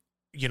 And,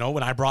 you know,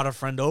 when I brought a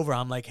friend over,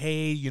 I'm like,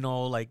 hey, you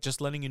know, like, just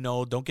letting you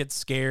know, don't get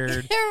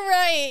scared.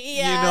 Right.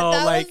 Yeah. You know,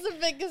 that like, was the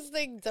biggest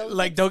thing.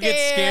 Don't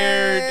get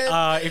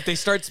scared. If they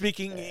start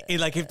speaking,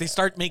 like, if they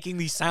start making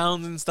these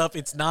sounds and stuff,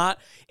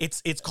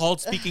 it's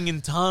called speaking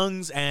in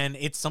tongues, and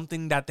it's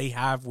something that they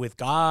have with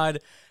God.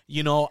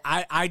 You know,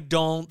 I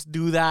don't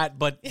do that,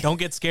 but don't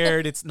get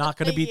scared. It's not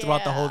going to be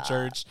throughout the whole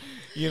church,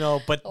 you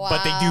know, but they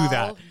do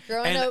that.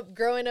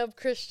 Growing up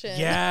Christian.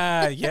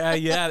 Yeah.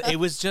 It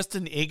was just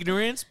an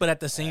ignorance, but at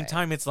the same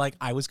time, it's like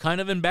I was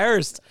kind of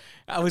embarrassed.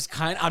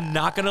 I'm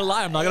not going to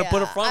lie. I'm not going to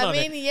put a front on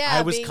it. Yeah,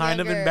 I was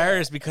kind of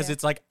embarrassed because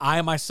it's like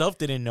I myself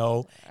didn't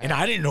know, and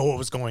I didn't know what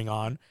was going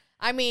on.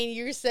 I mean,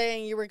 you're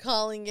saying you were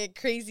calling it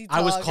crazy talk.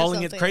 I was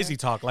calling it crazy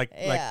talk. Like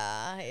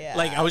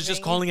I was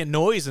just calling it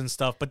noise and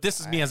stuff. But this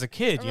is me as a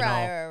kid, you know.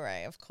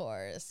 Right. Of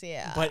course,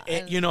 yeah. But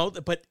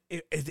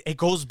it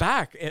goes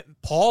back.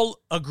 Paul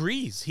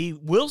agrees. He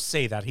will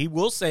say that. He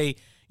will say,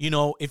 you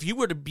know, if you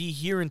were to be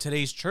here in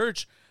today's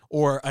church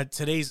or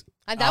today's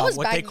and that was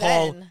what back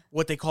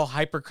they call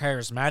hyper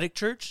charismatic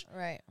church,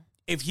 right?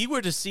 If he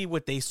were to see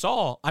what they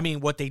saw, I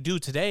mean, what they do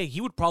today, he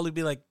would probably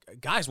be like,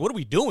 guys, what are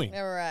we doing?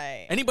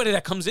 Right. Anybody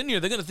that comes in here,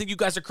 they're going to think you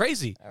guys are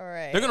crazy.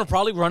 Right. They're going to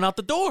probably run out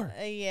the door.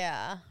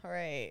 Yeah,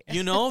 right.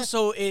 You know,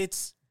 so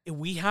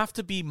we have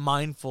to be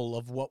mindful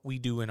of what we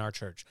do in our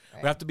church.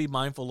 Right. We have to be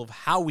mindful of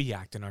how we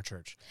act in our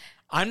church.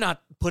 I'm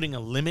not putting a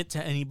limit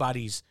to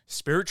anybody's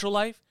spiritual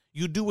life.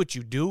 You do what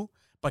you do,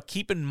 but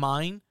keep in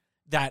mind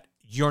that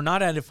you're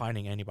not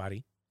edifying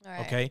anybody.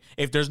 Right. Okay?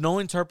 If there's no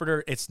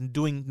interpreter, it's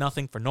doing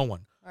nothing for no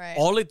one. Right.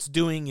 All it's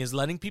doing is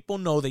letting people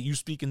know that you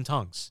speak in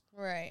tongues.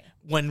 Right.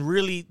 When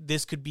really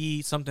this could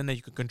be something that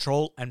you could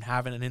control and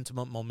having an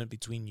intimate moment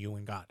between you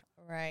and God.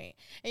 Right.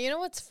 And you know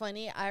what's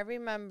funny? I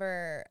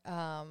remember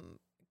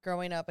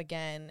growing up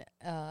again,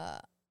 I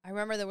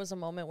remember there was a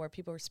moment where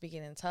people were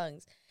speaking in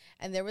tongues,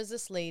 and there was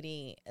this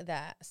lady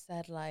that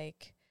said,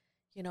 like,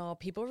 you know,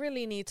 people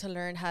really need to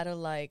learn how to,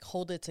 like,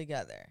 hold it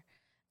together.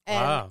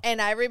 And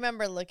I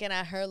remember looking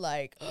at her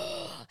like,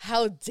 oh,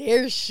 how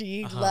dare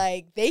she?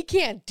 Like, they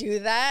can't do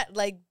that.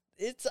 Like,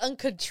 it's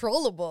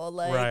uncontrollable.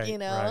 Like, right, you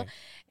know? Right.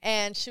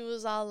 And she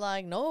was all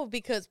like, no,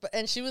 because,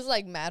 and she was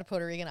like mad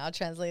Puerto Rican. I'll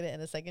translate it in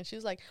a second. She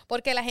was like,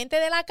 porque la gente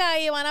de la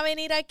calle van a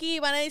venir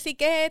aquí, van a decir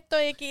que es esto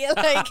y aquí.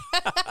 Like,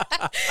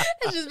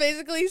 and she's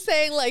basically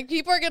saying, like,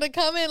 people are going to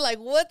come in, like,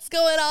 what's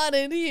going on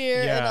in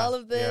here and all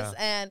of this.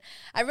 Yeah. And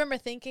I remember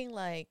thinking,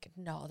 like,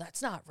 no,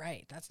 that's not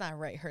right. That's not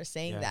right, her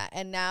saying that.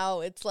 And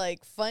now it's,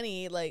 like,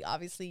 funny, like,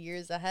 obviously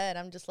years ahead,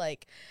 I'm just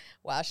like,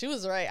 wow, she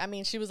was right. I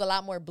mean, she was a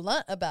lot more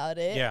blunt about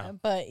it. Yeah.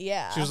 But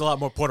yeah. She was a lot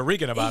more Puerto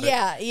Rican about it.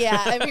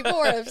 Yeah. And people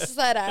were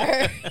upset at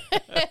her.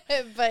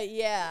 But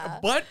yeah.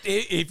 But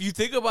if you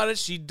think about it,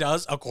 she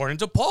does, according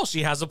to Paul,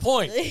 she has a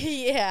point.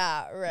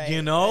 Yeah, right.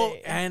 You know,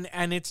 right.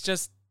 and it's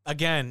just,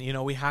 again, you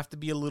know, we have to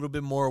be a little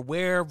bit more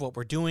aware of what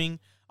we're doing.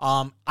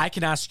 I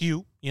can ask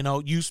you, you know,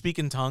 you speak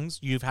in tongues.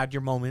 You've had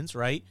your moments,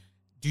 right?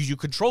 Do you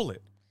control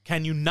it?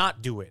 Can you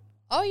not do it?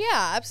 Oh,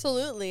 yeah,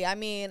 absolutely. I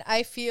mean,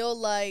 I feel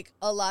like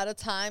a lot of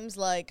times,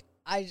 like,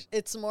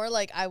 it's more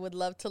like I would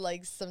love to,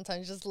 like,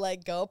 sometimes just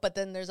let go, but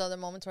then there's other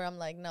moments where I'm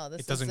like, no,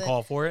 this doesn't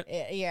call for it.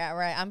 Yeah,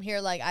 right. I'm here,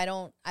 like, I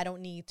don't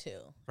need to,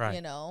 right,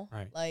 you know,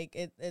 right. Like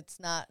it's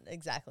not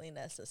exactly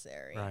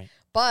necessary, right?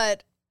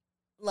 But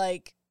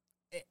like,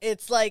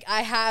 it's like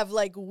I have,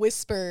 like,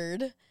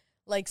 whispered,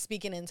 like,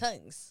 speaking in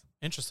tongues.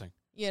 Interesting.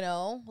 You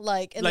know,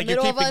 like in like the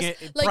middle of us,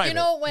 like, private. you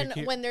know,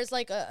 when there's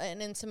like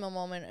an intimate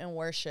moment in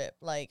worship,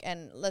 like,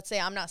 and let's say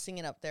I'm not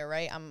singing up there,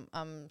 right?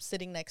 I'm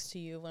sitting next to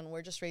you and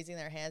we're just raising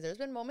their hands. There's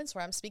been moments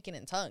where I'm speaking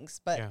in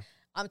tongues, but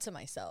I'm to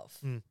myself.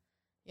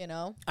 You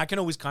know, I can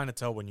always kind of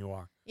tell when you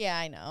are. Yeah,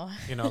 I know.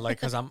 You know, like,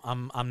 because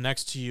I'm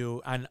next to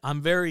you and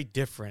I'm very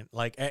different.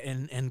 Like,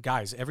 and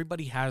guys,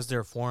 everybody has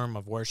their form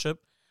of worship.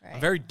 Right.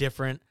 I'm very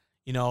different.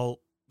 You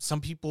know,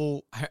 some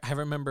people. I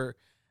remember.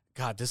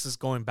 God, this is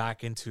going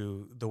back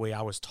into the way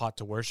I was taught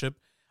to worship.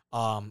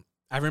 I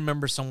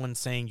remember someone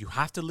saying, you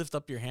have to lift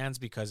up your hands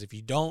because if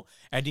you don't,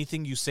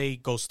 anything you say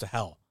goes to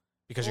hell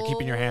because you're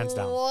keeping your hands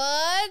down.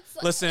 What?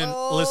 Listen,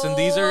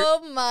 these are...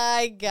 Oh,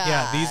 my God.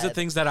 Yeah, these are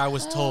things that I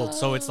was told.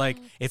 So it's like,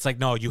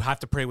 no, you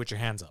have to pray with your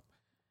hands up.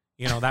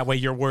 You know, that way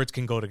your words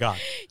can go to God.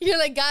 You're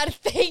like, God,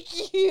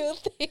 thank you.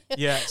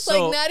 Yeah,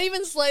 so... Like, not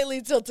even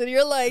slightly tilted.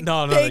 You're like,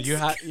 no,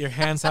 your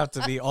hands have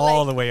to be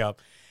all the way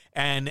up.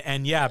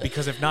 And yeah,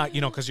 because if not,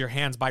 you know, because your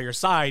hands by your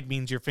side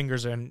means your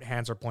fingers and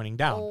hands are pointing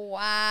down.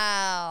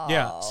 Wow.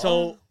 Yeah.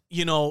 So,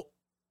 you know,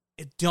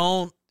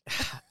 man,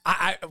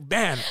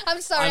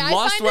 I'm sorry. I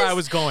lost where I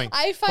was going.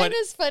 I find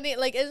this funny.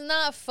 Like, it's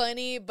not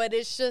funny, but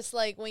it's just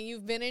like when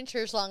you've been in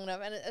church long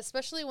enough, and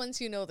especially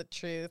once you know the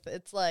truth,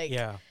 it's like,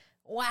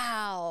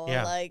 wow,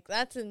 like,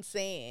 that's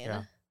insane.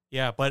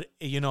 Yeah. But,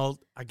 you know,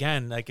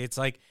 again, like, it's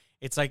like,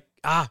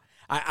 I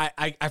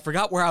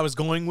forgot where I was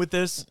going with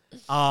this.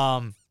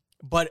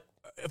 But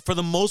for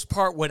the most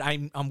part, what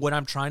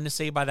I'm trying to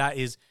say by that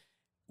is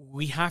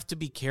we have to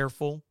be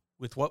careful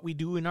with what we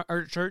do in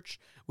our church,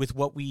 with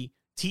what we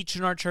teach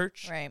in our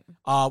church, right?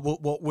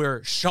 What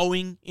we're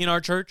showing in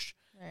our church,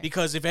 right.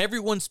 Because if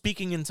everyone's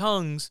speaking in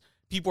tongues,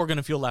 people are going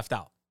to feel left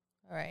out,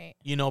 right?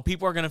 You know,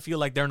 people are going to feel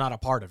like they're not a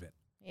part of it,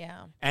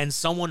 yeah. And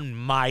someone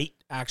might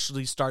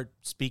actually start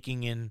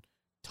speaking in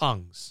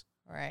tongues,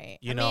 right?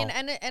 You know,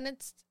 and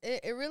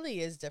it really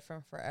is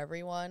different for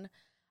everyone.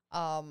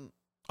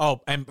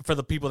 Oh, and for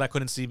the people that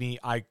couldn't see me,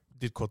 I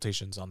did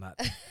quotations on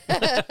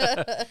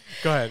that.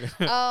 Go ahead.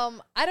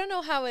 I don't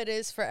know how it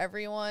is for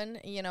everyone.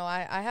 You know,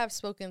 I have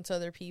spoken to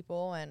other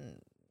people, and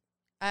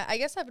I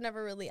guess I've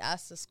never really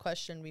asked this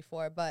question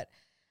before, but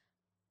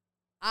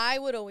I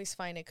would always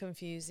find it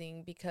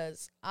confusing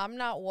because I'm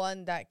not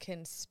one that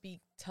can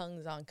speak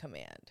tongues on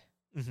command.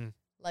 Mm-hmm.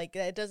 Like,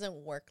 it doesn't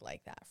work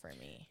like that for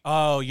me.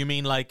 Oh, you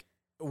mean like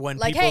when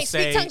like, people hey,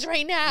 say, speak tongues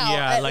right now.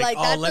 Yeah, like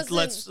oh,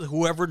 let's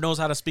whoever knows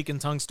how to speak in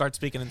tongues start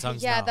speaking in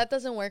tongues. Yeah, now. that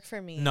doesn't work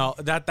for me. No,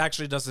 that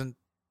actually doesn't.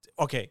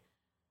 Okay,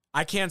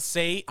 I can't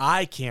say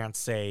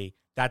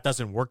that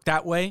doesn't work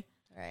that way.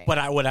 Right.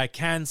 But what I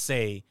can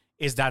say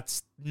is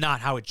that's not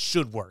how it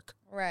should work.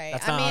 Right.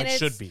 That's not how it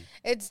should be.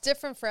 It's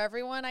different for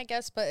everyone, I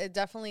guess, but it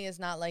definitely is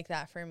not like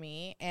that for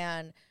me.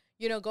 And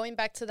going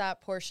back to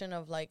that portion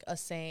of like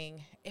us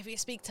saying, if you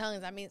speak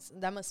tongues,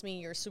 that must mean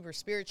you're super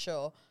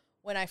spiritual.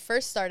 When I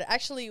first started,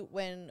 actually,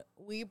 when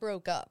we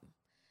broke up,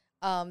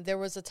 there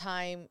was a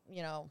time,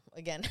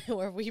 again,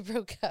 where we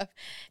broke up,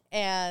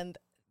 and,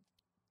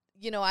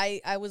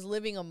 I was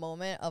living a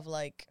moment of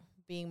like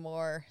being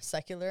more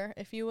secular,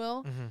 if you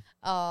will.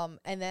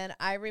 And then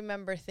I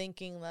remember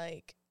thinking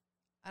like,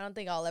 I don't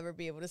think I'll ever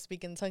be able to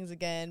speak in tongues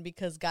again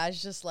because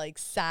God's just like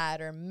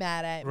sad or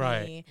mad at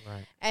me.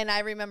 Right. And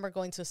I remember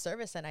going to a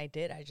service and I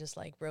just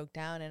like broke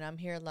down, and I'm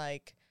here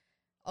like,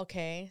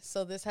 okay,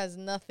 so this has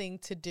nothing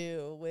to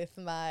do with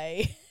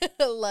my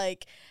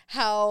like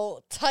how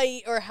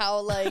tight or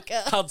how like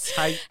how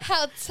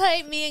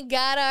tight me and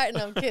God are.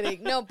 No, I'm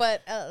kidding. No,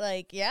 but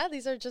like, yeah,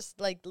 these are just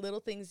like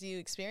little things you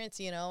experience,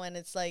 and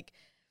it's like,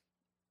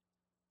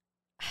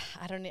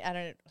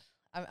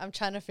 I'm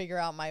trying to figure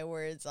out my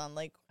words on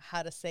like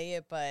how to say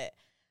it, but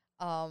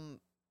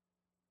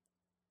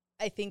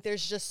I think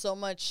there's just a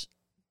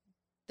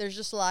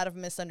lot of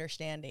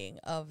misunderstanding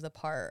of the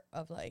part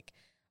of like,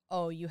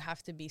 oh, you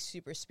have to be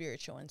super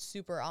spiritual and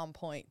super on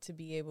point to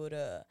be able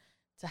to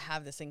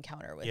have this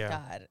encounter with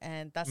God,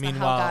 and that's not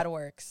how God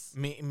works.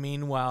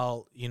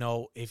 Meanwhile,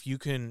 if you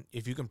can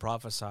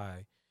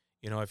prophesy,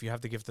 if you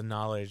have the gift of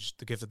knowledge,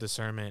 the gift of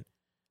discernment,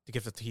 the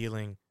gift of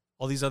healing,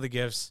 all these other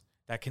gifts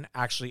that can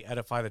actually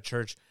edify the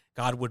church,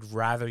 God would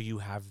rather you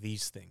have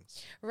these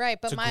things. Right,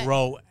 but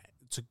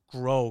to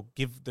grow,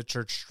 give the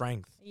church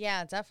strength.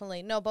 Yeah,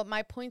 definitely. No, but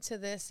my point to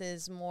this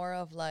is more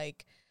of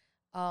like,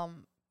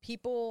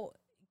 people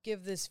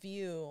give this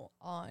view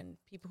on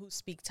people who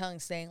speak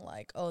tongues saying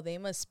like, oh, they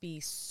must be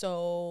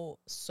so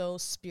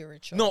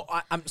spiritual. No,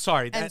 I'm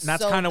sorry. That's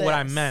kind of what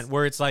I meant,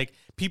 where it's like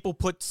people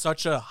put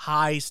such a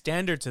high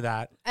standard to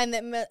that.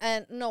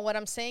 And no, what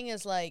I'm saying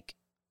is like,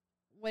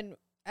 when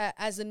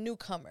as a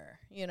newcomer,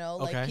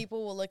 like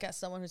people will look at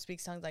someone who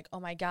speaks tongues like, oh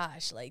my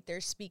gosh, like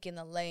they're speaking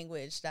a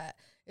language that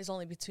is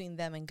only between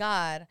them and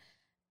God.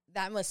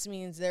 That must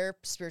mean their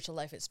spiritual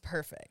life is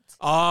perfect.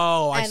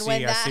 Oh, I see. And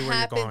when that where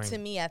happened you're going. to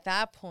me at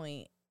that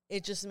point,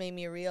 it just made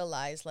me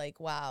realize like,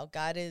 wow,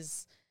 God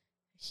is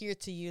here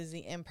to use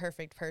the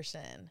imperfect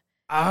person.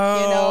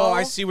 Oh,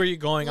 I see where you're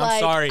going. Like, I'm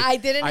sorry. I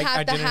didn't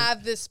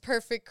have this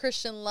perfect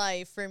Christian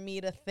life for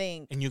me to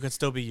think. And you can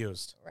still be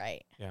used.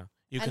 Right. Yeah.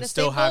 You can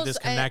still have this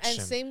connection.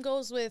 And same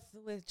goes with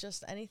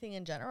just anything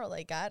in general.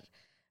 Like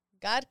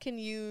God can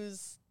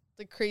use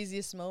the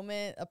craziest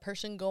moment, a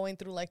person going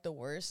through like the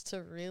worst,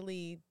 to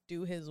really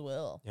do his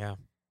will. Yeah.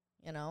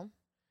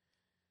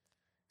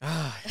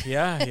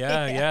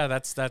 Yeah.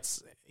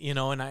 That's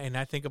and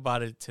I think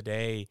about it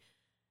today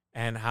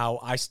and how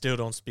I still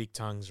don't speak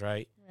tongues,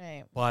 right?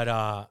 Right. But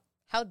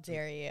how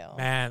dare you?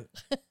 Man,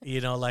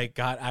 like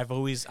God, I've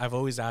always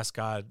asked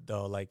God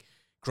though, like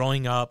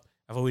growing up,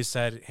 I've always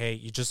said, hey,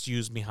 you just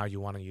use me how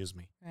you want to use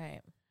me. Right.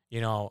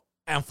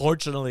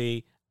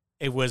 Unfortunately,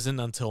 it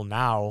wasn't until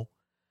now,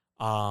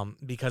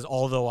 because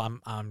although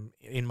I'm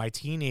in my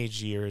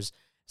teenage years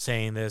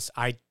saying this,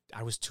 I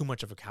was too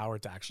much of a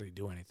coward to actually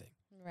do anything.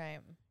 Right.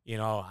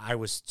 I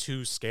was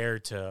too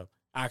scared to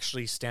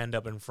actually stand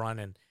up in front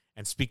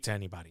and speak to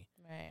anybody.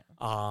 Right.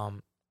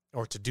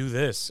 Or to do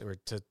this, or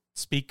to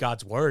speak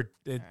God's word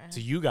to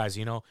you guys,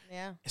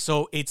 Yeah.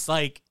 So it's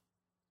like,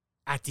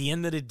 at the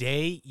end of the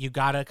day, you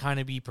gotta kind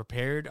of be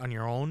prepared on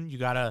your own. You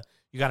gotta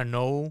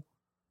know,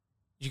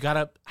 you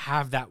gotta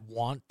have that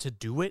want to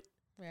do it,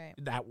 right?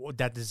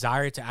 That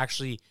desire to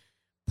actually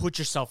put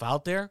yourself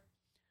out there.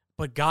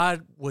 But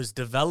God was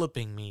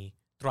developing me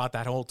throughout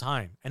that whole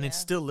time, and it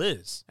still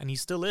is, and He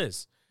still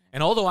is.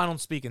 And although I don't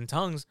speak in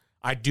tongues,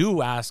 I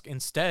do ask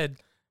instead,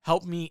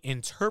 help me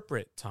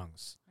interpret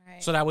tongues,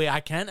 so that way I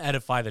can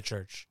edify the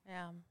church.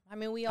 Yeah, I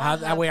mean, we all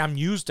that way I'm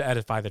used to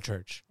edify the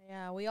church.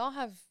 Yeah, we all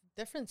have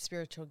different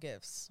spiritual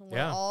gifts.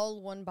 We're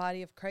all one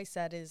body of Christ.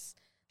 That is,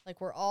 like,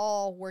 we're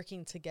all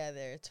working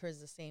together towards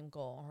the same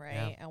goal, right?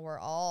 Yeah. And we're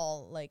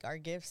all, like, our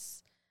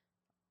gifts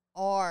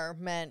are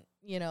meant,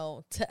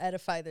 to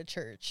edify the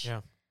church.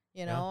 Yeah.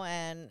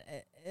 And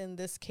in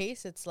this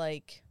case, it's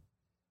like,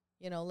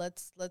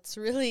 let's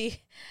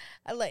really,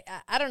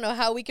 I don't know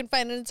how we can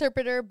find an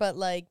interpreter, but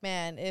like,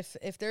 man, if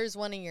there's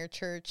one in your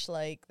church,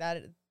 like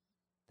that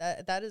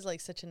is like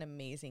such an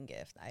amazing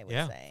gift, I would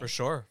say. For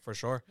sure.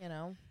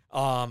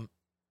 And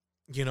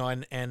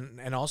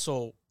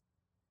also,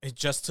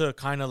 just to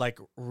kind of like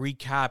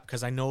recap,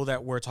 because I know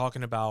that we're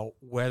talking about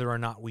whether or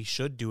not we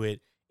should do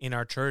it in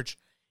our church.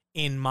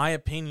 In my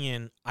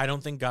opinion, I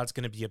don't think God's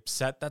going to be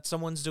upset that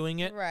someone's doing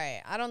it.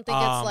 Right. I don't think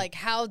it's like,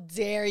 how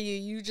dare you?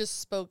 You just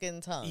spoke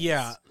in tongues.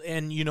 Yeah.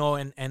 And,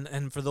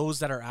 and for those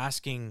that are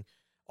asking,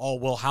 oh,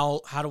 well,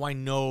 how do I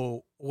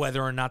know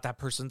whether or not that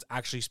person's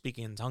actually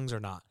speaking in tongues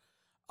or not?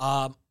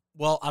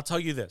 Well, I'll tell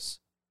you this.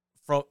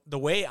 From the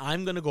way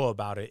I'm going to go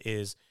about it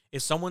is,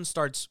 if someone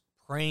starts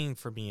praying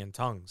for me in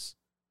tongues,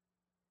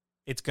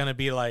 it's going to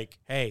be like,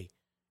 hey,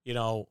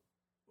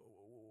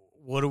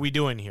 what are we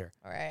doing here?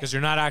 Right. Because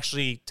you're not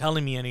actually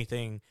telling me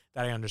anything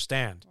that I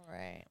understand.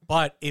 Right.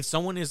 But if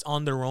someone is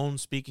on their own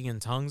speaking in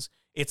tongues,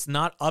 it's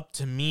not up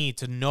to me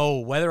to know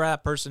whether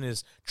that person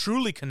is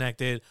truly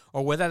connected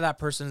or whether that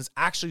person is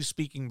actually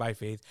speaking by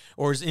faith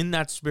or is in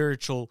that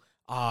spiritual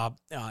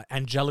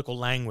angelical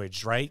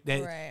language, right?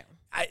 Right.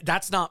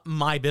 That's not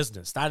my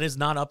business. That is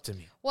not up to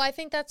me. Well, I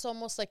think that's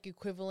almost like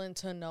equivalent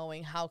to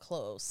knowing how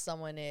close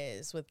someone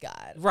is with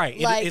God. Right.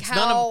 Like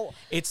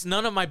it's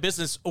none of my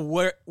business.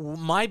 Where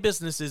my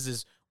business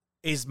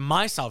is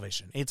my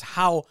salvation. It's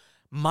how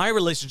my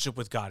relationship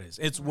with God is.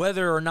 It's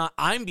whether or not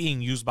I'm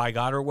being used by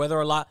God or whether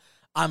or not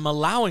I'm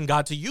allowing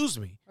God to use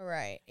me.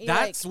 Right.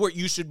 That's what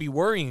you should be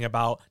worrying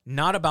about,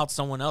 not about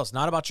someone else,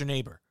 not about your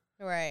neighbor.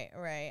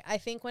 Right. I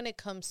think when it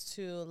comes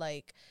to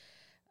like,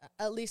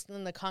 at least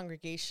in the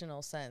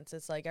congregational sense,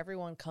 it's like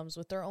everyone comes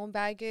with their own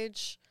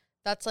baggage.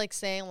 That's like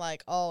saying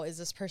like, oh, is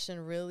this person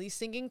really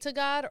singing to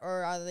God,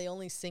 or are they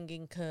only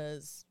singing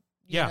because,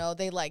 you know,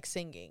 they like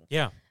singing?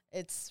 Yeah.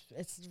 It's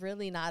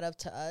really not up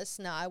to us.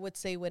 Now, I would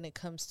say when it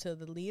comes to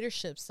the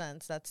leadership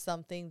sense, that's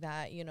something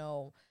that, you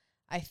know,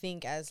 I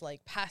think as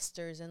like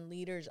pastors and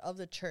leaders of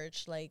the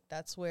church, like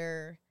that's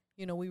where,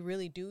 you know, we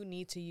really do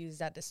need to use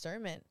that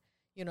discernment,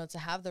 you know, to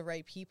have the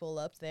right people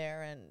up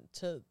there and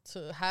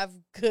to have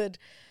good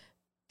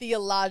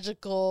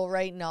theological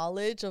right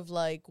knowledge of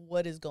like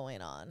what is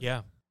going on.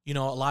 Yeah. You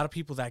know, a lot of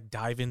people that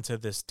dive into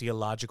this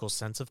theological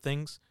sense of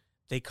things,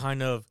 they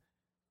kind of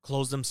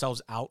close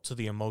themselves out to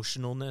the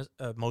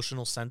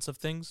emotional sense of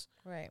things.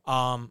 Right.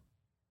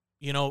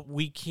 You know,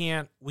 we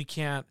can't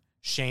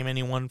shame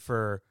anyone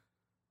for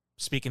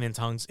speaking in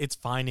tongues. It's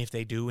fine if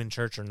they do in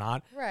church or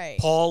not. Right.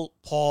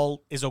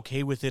 Paul is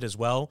okay with it as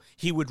well.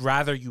 He would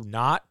rather you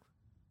not.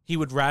 He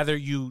would rather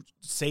you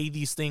say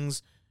these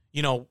things,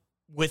 you know,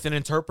 with an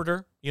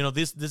interpreter. You know,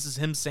 this is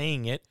him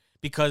saying it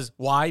because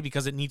why?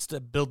 Because it needs to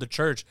build the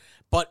church.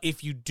 But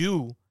if you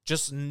do,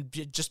 just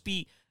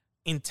be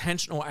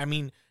intentional. I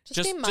mean,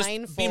 just be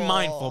mindful. Just be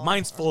mindful.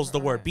 Mindful is the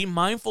word. Be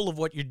mindful of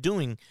what you're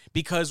doing,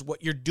 because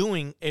what you're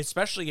doing,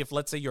 especially if,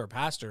 let's say, you're a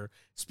pastor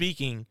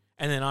speaking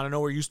and then out of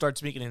nowhere you start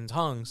speaking in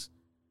tongues,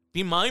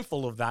 be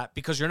mindful of that,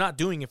 because you're not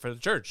doing it for the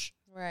church.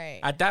 Right.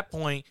 At that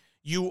point,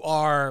 you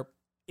are,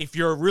 if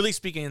you're really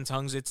speaking in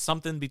tongues, it's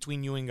something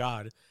between you and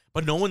God,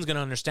 but no one's going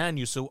to understand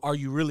you. So are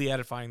you really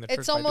edifying the church?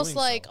 It's almost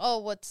like, oh,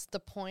 what's the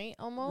point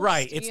almost?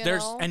 Right.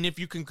 And if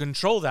you can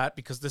control that,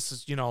 because this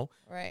is, you know,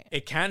 right,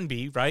 it can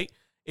be, right?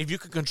 If you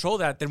can control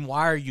that, then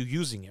why are you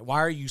using it? Why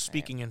are you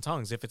speaking in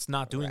tongues if it's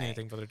not doing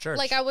anything for the church?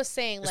 Like I was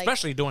saying,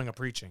 especially doing a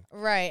preaching.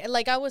 Right.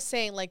 Like I was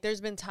saying, like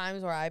there's been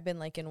times where I've been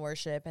like in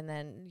worship, and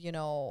then, you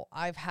know,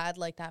 I've had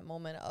like that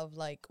moment of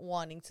like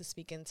wanting to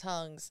speak in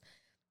tongues.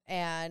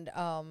 And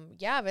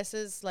yeah, this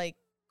is like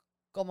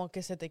como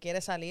que se te quiere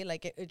salir,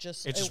 like it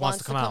just wants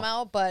to come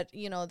out. But,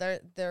 you know,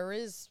 there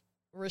is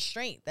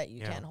restraint that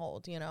you can't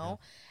hold, you know.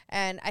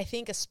 And I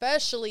think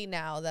especially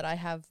now that I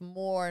have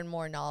more and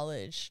more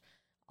knowledge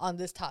on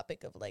this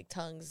topic of like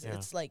tongues,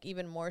 it's like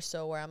even more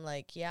so where I'm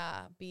like,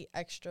 be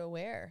extra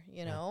aware,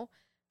 you know,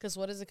 because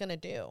what is it going to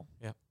do?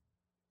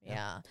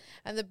 Yeah.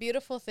 And the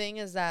beautiful thing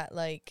is that,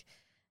 like,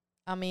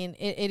 I mean,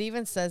 it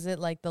even says it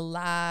like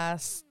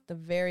the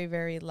very,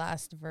 very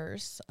last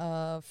verse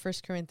of 1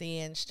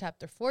 Corinthians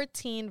chapter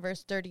 14,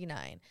 verse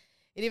 39.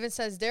 It even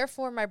says,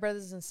 therefore, my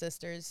brothers and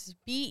sisters,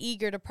 be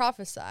eager to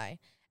prophesy,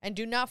 and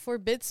do not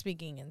forbid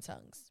speaking in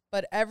tongues,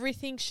 but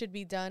everything should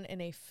be done in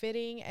a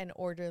fitting and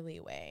orderly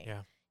way.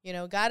 Yeah. You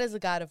know, God is a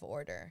God of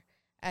order,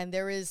 and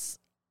there is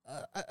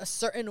a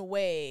certain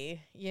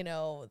way, you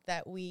know,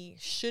 that we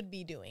should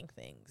be doing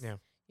things. Yeah.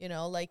 You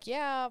know, like,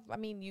 I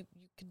mean, you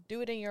could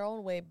do it in your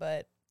own way,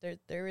 but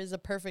there is a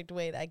perfect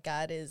way that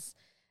God is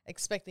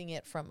expecting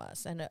it from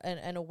us, and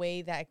a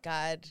way that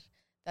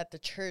that the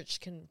church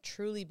can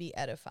truly be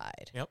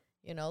edified. Yep.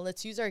 You know,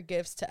 let's use our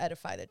gifts to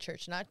edify the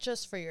church, not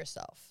just for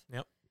yourself.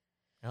 Yep.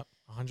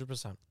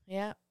 100%.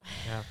 Yeah.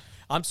 Yeah.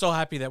 I'm so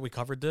happy that we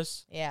covered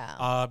this.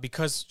 Yeah.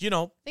 Because, you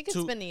know, I think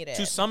it's been needed.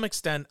 To some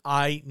extent,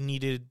 I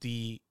needed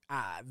the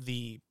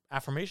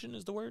affirmation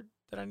is the word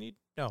that I need.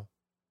 No,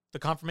 the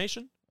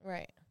confirmation.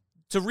 Right.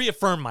 To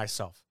reaffirm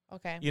myself.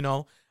 Okay. You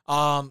know,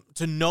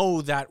 to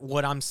know that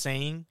what I'm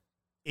saying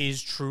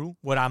is true,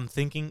 what I'm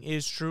thinking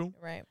is true.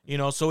 Right. You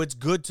know, so it's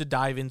good to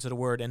dive into the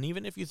word. And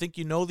even if you think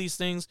you know these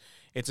things,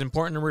 it's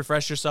important to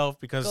refresh yourself,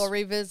 because go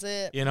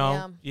revisit. You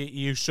know,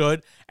 you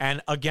should.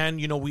 And again,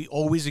 you know, we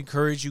always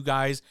encourage you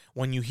guys,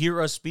 when you hear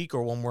us speak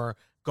or when we're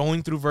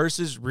going through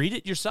verses, read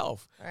it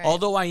yourself. Right.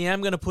 Although I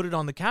am going to put it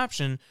on the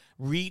caption,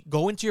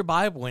 go into your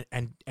Bible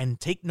and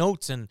take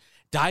notes and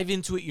dive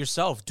into it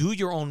yourself. Do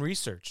your own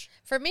research.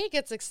 For me, it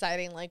gets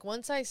exciting. Like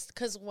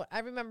because I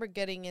remember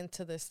getting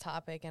into this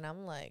topic and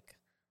I'm like,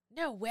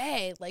 no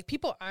way, like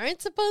people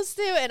aren't supposed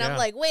to, and I'm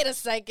like, wait a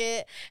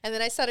second, and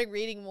then I started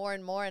reading more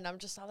and more, and I'm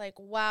like,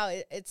 wow,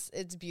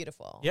 it's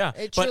beautiful.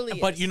 It truly is.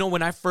 But you know,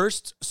 when I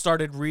first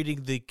started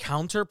reading the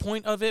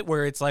counterpoint of it,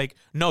 where it's like,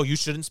 no, you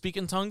shouldn't speak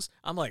in tongues,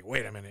 I'm like,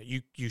 wait a minute,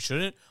 you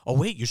shouldn't? Oh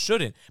wait, you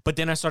shouldn't. But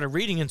then I started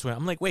reading into it,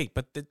 I'm like, wait,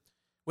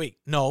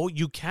 no,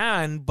 you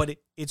can, but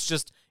it's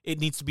just, it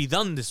needs to be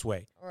done this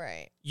way.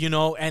 Right. You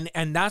know,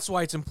 and that's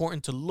why it's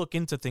important to look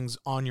into things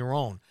on your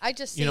own. I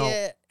just see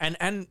it.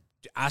 And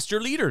ask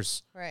your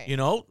leaders. Right. You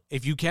know,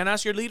 if you can't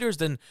ask your leaders,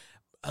 then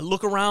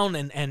look around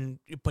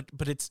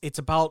but it's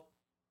about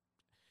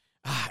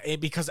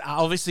because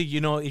obviously,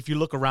 you know, if you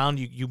look around,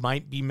 you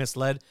might be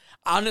misled.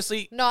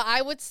 Honestly, no,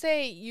 I would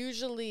say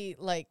usually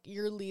like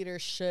your leader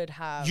should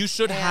have. You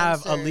should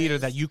have a leader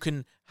answers. that you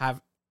can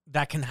have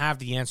that can have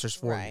the answers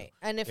for you. Right.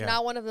 And if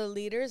not one of the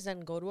leaders, then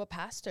go to a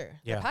pastor.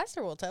 Yeah. The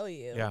pastor will tell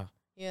you. Yeah.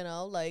 You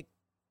know, like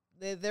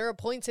they're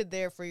appointed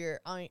there for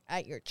your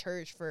at your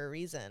church for a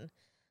reason.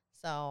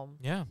 So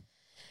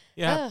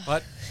Yeah,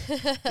 but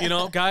you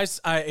know,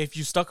 guys, if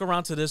you stuck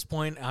around to this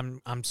point,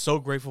 I'm so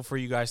grateful for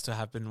you guys to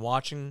have been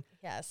watching.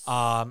 Yes.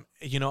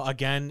 You know,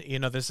 again, you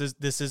know, this is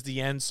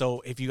the end.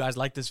 So if you guys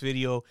like this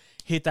video,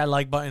 hit that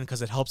like button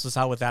because it helps us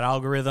out with that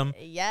algorithm.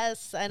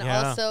 Yes, and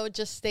also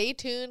just stay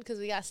tuned because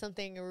we got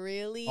something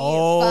really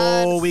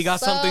fun. We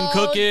got something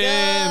cooking.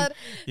 Good.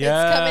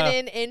 Yeah, it's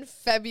coming in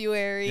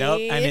February.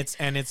 Yep,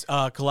 and it's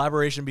a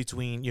collaboration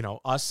between, you know,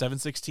 us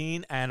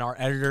 716 and our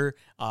editor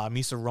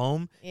Misa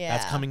Rome. Yeah,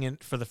 that's coming in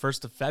for the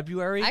 1st of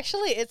February.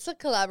 Actually, it's a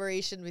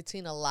collaboration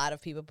between a lot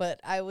of people, but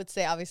I would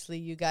say obviously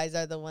you guys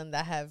are the one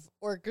that have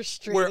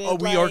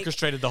orchestrated. We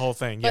orchestrated the whole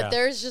thing. But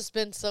there's just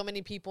been so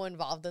many people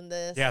involved in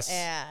this. Yes,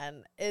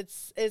 and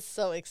it's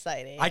so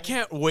exciting. I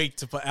can't wait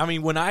to play. I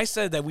mean, when I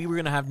said that we were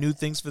gonna have new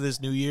things for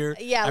this new year,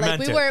 yeah, I like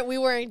meant we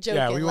weren't joking.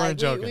 Yeah, we weren't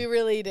joking. We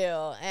really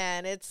do,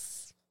 and it's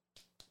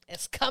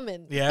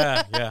coming.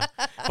 Yeah.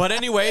 But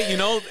anyway, you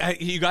know,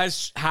 you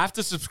guys have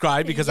to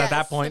subscribe because at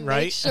that point,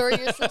 right? Make sure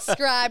you're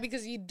subscribed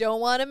because you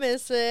don't want to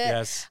miss it.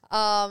 Yes.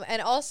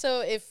 And also,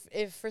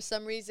 if for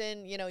some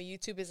reason, you know,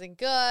 YouTube isn't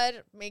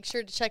good, make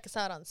sure to check us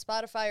out on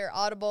Spotify or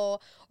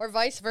Audible or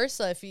vice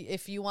versa.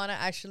 If you want to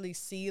actually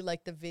see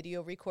like the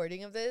video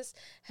recording of this,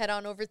 head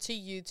on over to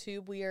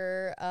YouTube. We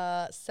are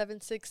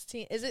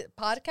 716. Is it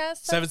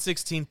podcast?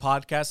 716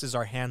 podcast is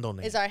our handle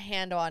name. Is our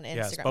handle on Instagram.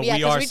 Yes, but yeah,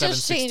 we are we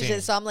just changed 716.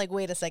 it. So I'm like,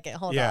 wait a second,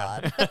 hold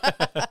on.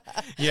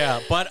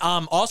 Yeah, but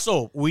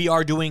also we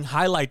are doing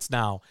highlights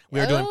now. We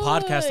are doing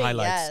podcast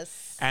highlights.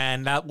 Yes.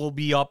 And that will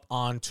be up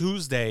on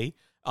Tuesday,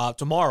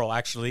 tomorrow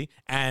actually,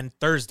 and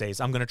Thursdays.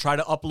 I'm going to try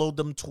to upload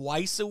them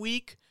twice a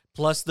week,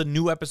 plus the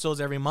new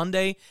episodes every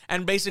Monday.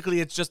 And basically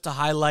it's just to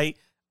highlight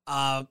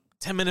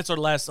 10 minutes or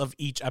less of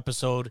each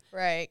episode.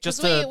 Right.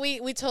 Just Because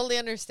we totally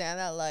understand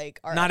that, like,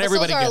 our not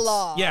episodes everybody are gets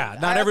long. Yeah,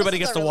 not Our everybody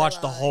episodes gets to are watch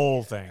really the long.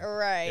 whole thing.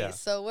 Right. Yeah.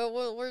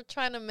 So we're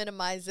trying to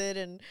minimize it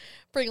and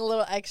bring a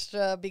little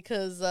extra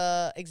because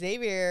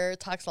Xavier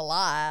talks a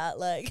lot.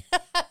 Like,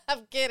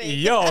 I'm kidding.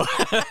 Yo.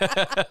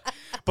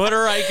 But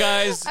all right,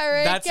 guys. All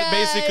right, that's guys,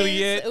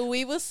 basically it.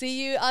 We will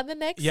see you on the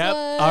next Yep.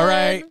 one. All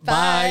right.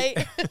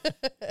 Bye.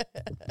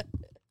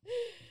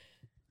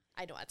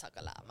 I know I talk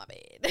a lot. My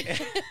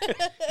bad.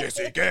 Yes,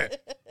 you can.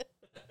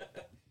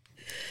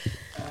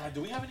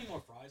 Do we have any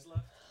more fries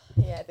left?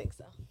 Yeah, I think so.